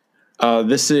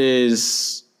 This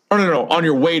is on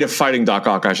your way to fighting Doc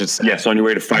Ock, I should say. Yes, on your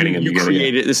way to fighting him. You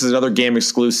created. This is another game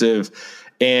exclusive,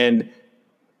 and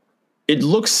it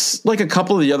looks like a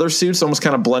couple of the other suits almost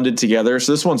kind of blended together.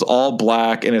 So this one's all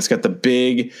black, and it's got like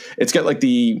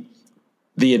the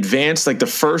advanced, like the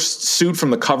first suit from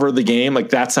the cover of the game. Like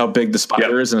that's how big the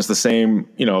spider is. And it's the same,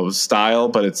 style,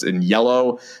 but it's in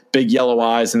yellow, big yellow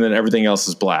eyes. And then everything else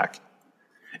is black.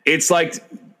 It's like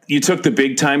you took the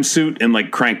big time suit and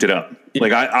like cranked it up.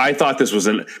 Like I thought this was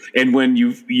and when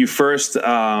you first,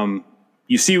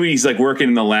 you see when he's like working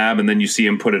in the lab, and then you see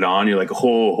him put it on, you're like,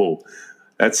 oh,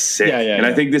 that's sick. And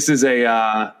I think this is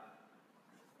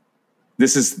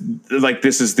this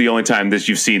is the only time that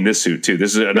you've seen this suit too.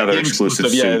 This is another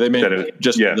exclusive suit. Yeah, they made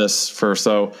this for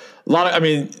so a lot of. I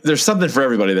mean, there's something for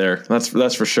everybody there.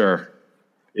 That's for sure.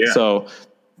 Yeah. So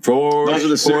those are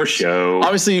the for show.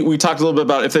 Obviously, we talked a little bit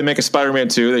about if they make a Spider-Man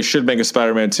 2, they should make a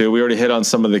Spider-Man 2. We already hit on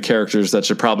some of the characters that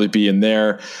should probably be in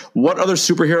there. What other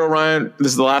superhero, Ryan? This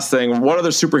is the last thing. What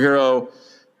other superhero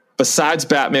besides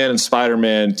Batman and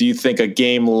Spider-Man do you think a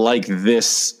game like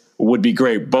this would be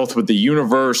great, both with the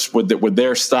universe, with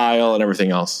their style and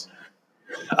everything else?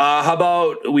 How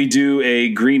about we do a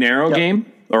Green Arrow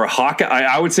game or a Hawkeye?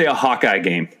 I would say a Hawkeye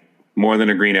game more than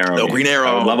a Green Arrow game. Green Arrow.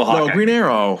 I would love a Hawkeye. No, Green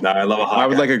Arrow. No, I love a Hawkeye. I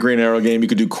would like a Green Arrow game. You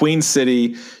could do Queen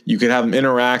City. You could have them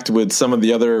interact with some of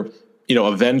the other,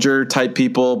 Avenger type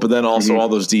people, but then also all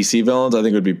those DC villains. I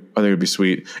think it would be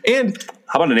sweet. And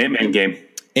how about an Ant-Man game?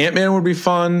 Ant-Man would be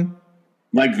fun.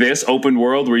 Like this open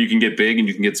world where you can get big and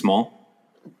you can get small.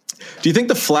 Do you think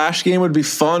the Flash game would be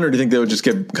fun, or do you think they would just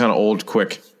get kind of old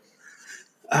quick?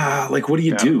 like, what do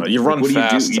you do? You run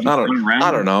fast. You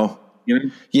I don't know. You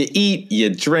know? You eat, you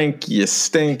drink, you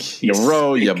stink, you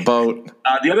row, you boat.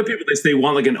 The other people, they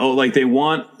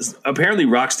want apparently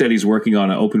Rocksteady's working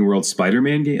on an open world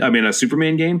Spider-Man game. I mean, a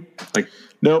Superman game. Like,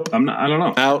 nope. I don't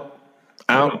know.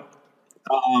 Out.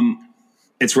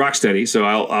 It's Rocksteady, so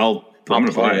I'm going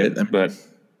to play it, but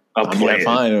I'll play it.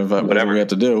 Fine, whatever we have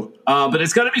to do. But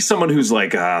it's got to be someone who's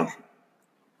like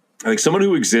someone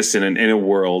who exists in a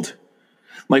world.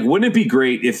 Like, wouldn't it be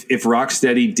great if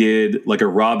Rocksteady did like a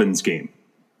Robins game?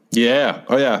 Yeah.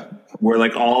 Oh, yeah. Where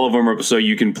like all of them are, so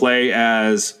you can play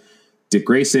as Dick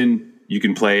Grayson, you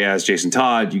can play as Jason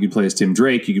Todd, you can play as Tim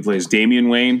Drake, you can play as Damian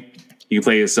Wayne, you can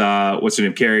play as what's her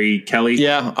name, Carrie Kelly.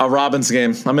 Yeah, a Robins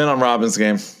game. I'm in on Robins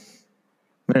game.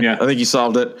 Yeah, I think you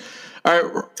solved it. All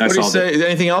right, what do you say?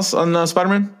 Anything else on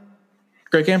Spider-Man?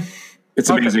 Great game. It's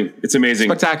amazing. It's amazing.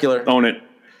 Spectacular. Own it.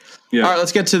 Yeah. All right,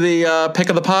 let's get to the pick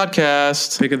of the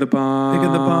podcast. Pick of the pod. Pick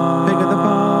of the pod. Pick of the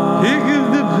pod. Pick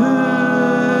of the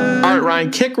pod. All right, Ryan,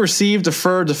 kick, receive,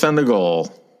 defer, defend a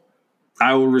goal.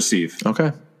 I will receive.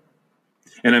 Okay.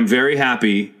 And I'm very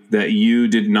happy that you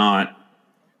did not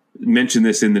mention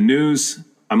this in the news.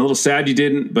 I'm a little sad you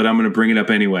didn't, but I'm going to bring it up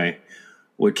anyway.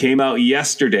 What came out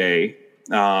yesterday,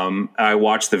 I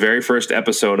watched the very first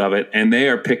episode of it, and they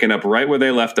are picking up right where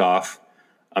they left off.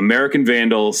 American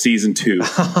Vandal Season 2,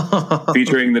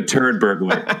 featuring the Turd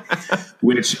Burglar,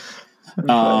 which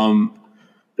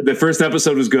the first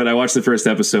episode was good. I watched the first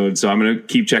episode, so I'm going to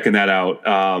keep checking that out.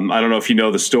 I don't know if you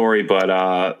know the story,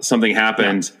 but something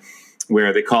happened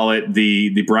where they call it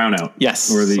the brownout.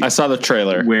 Yes, I saw the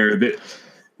trailer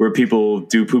where people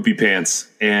do poopy pants,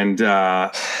 and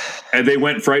they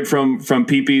went right from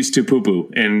pee-pees to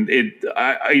poo-poo. And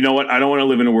you know what? I don't want to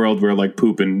live in a world where like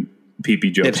poop and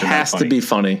pee-pee jokes. It has to be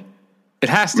funny. It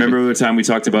has to. Remember the time we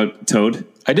talked about Toad?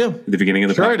 I do. At the beginning of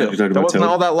the podcast. I do. That wasn't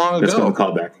all that long ago. That's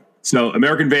called a callback. So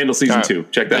American Vandal Season 2.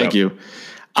 Check that out. Thank you.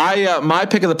 My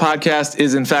pick of the podcast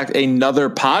is in fact another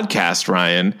podcast,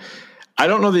 Ryan. I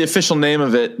don't know the official name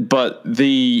of it, but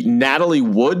the Natalie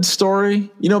Wood story.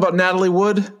 You know about Natalie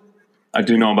Wood? I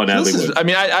do know about Natalie Wood. I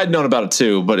mean, I'd known about it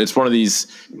too, but it's one of these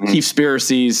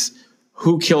conspiracies.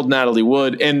 Who killed Natalie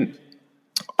Wood? And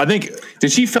I think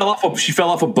she fell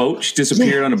off a boat. She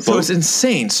disappeared on a boat. So it's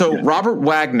insane. So Robert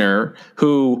Wagner,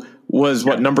 who was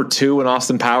number 2 in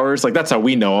Austin Powers, like that's how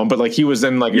we know him. But like he was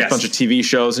in like a bunch of TV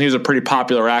shows, and he was a pretty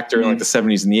popular actor in like the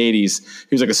 70s and the 80s.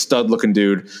 He was like a stud looking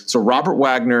dude. So Robert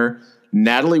Wagner,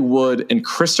 Natalie Wood, and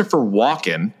Christopher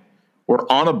Walken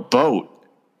were on a boat,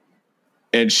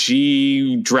 and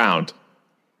she drowned.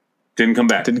 Didn't come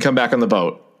back on the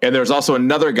boat. And there's also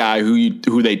another guy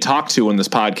who they talked to in this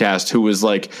podcast who was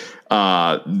like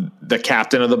the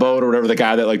captain of the boat or whatever, the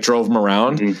guy that like drove him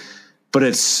around. Mm-hmm. But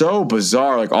it's so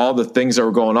bizarre, like all the things that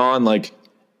were going on. Like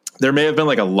there may have been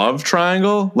like a love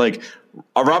triangle. Like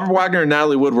Robert Wagner and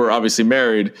Natalie Wood were obviously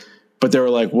married, but they were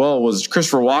like, well, was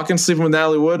Christopher Walken sleeping with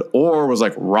Natalie Wood, or was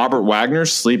like Robert Wagner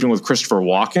sleeping with Christopher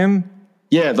Walken?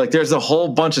 Yeah, like there's a whole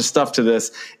bunch of stuff to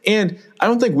this. And I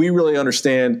don't think we really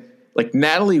understand, like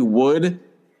Natalie Wood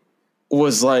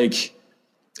was like,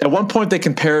 at one point they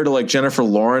compared her to like Jennifer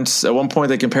Lawrence. At one point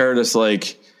they compared us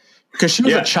like, because she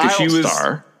was a child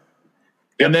star.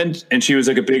 And she was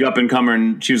like a big up and comer,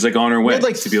 and she was like on her way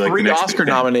like to be like 3 the next Oscar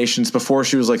nominations before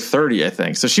she was like 30, I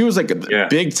think. So she was like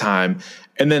big time.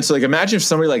 And then so like imagine if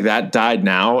somebody like that died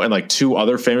now, and like 2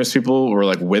 other famous people were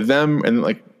like with them, and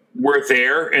like were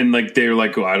there, and like they're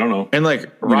like, oh, I don't know. And like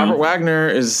Robert Wagner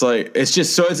is like, it's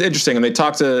just so it's interesting. And they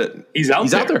talked to he's out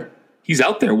there. He's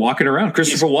out there walking around.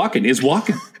 Christopher Walken is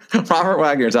walking. Robert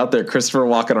Wagner's out there. Christopher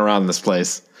walking around this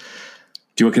place.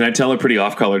 Can I tell a pretty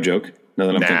off-color joke now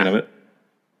that I'm thinking of it?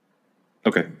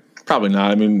 Okay. Probably not.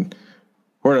 I mean,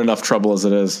 we're in enough trouble as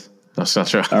it is. No, that's not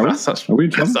true. Are we? That's not true.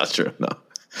 That's not true. No.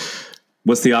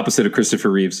 What's the opposite of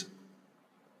Christopher Reeves?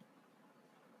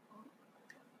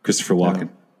 Christopher Walken.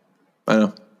 I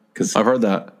know. Because I've heard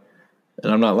that,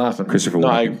 and I'm not laughing. Christopher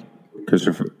Walken.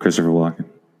 Christopher Walken.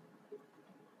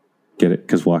 Get it?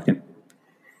 Because Walken.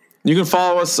 You can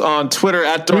follow us on Twitter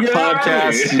at Dork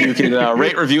Podcast. You can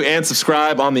rate, review, and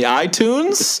subscribe on the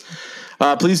iTunes.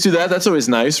 Please do that. That's always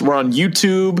nice. We're on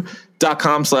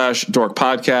YouTube.com/Dork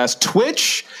Podcast.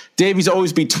 Twitch. Davies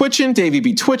always be twitching. Davey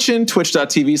be twitching.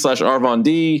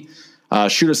 Twitch.tv/ArvonD.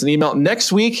 Shoot us an email.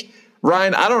 Next week,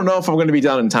 Ryan, I don't know if I'm going to be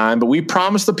done in time, but we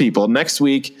promised the people next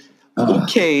week, Luke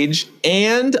Cage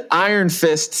and Iron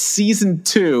Fist Season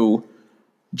 2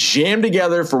 jam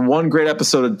together for one great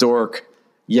episode of Dork.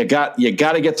 You got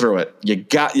to get through it. You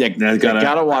got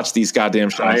to watch these goddamn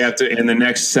shows. I have to in the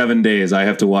next 7 days. I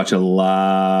have to watch a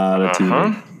lot of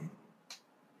TV.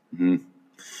 Mm-hmm.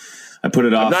 I put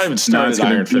it off. I've not even started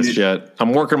Iron Fist yet.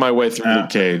 I'm working my way through Luke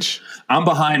Cage. I'm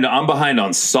behind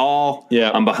on Saul.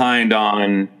 Yeah. I'm behind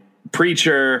on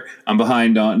Preacher. I'm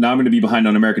behind on. Now I'm going to be behind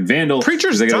on American Vandal.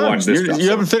 Preacher's I got to watch this. You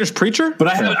haven't finished Preacher? But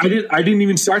I didn't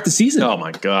even start the season. Oh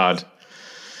my God.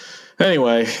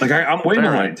 Anyway, like I'm way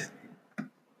behind.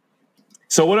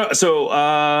 So what? So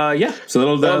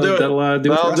that'll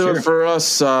do it for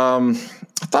us. I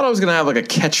thought I was gonna have like a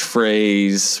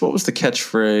catchphrase. What was the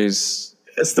catchphrase?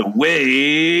 That's the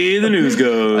way the news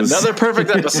goes. Another perfect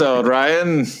episode,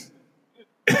 Ryan.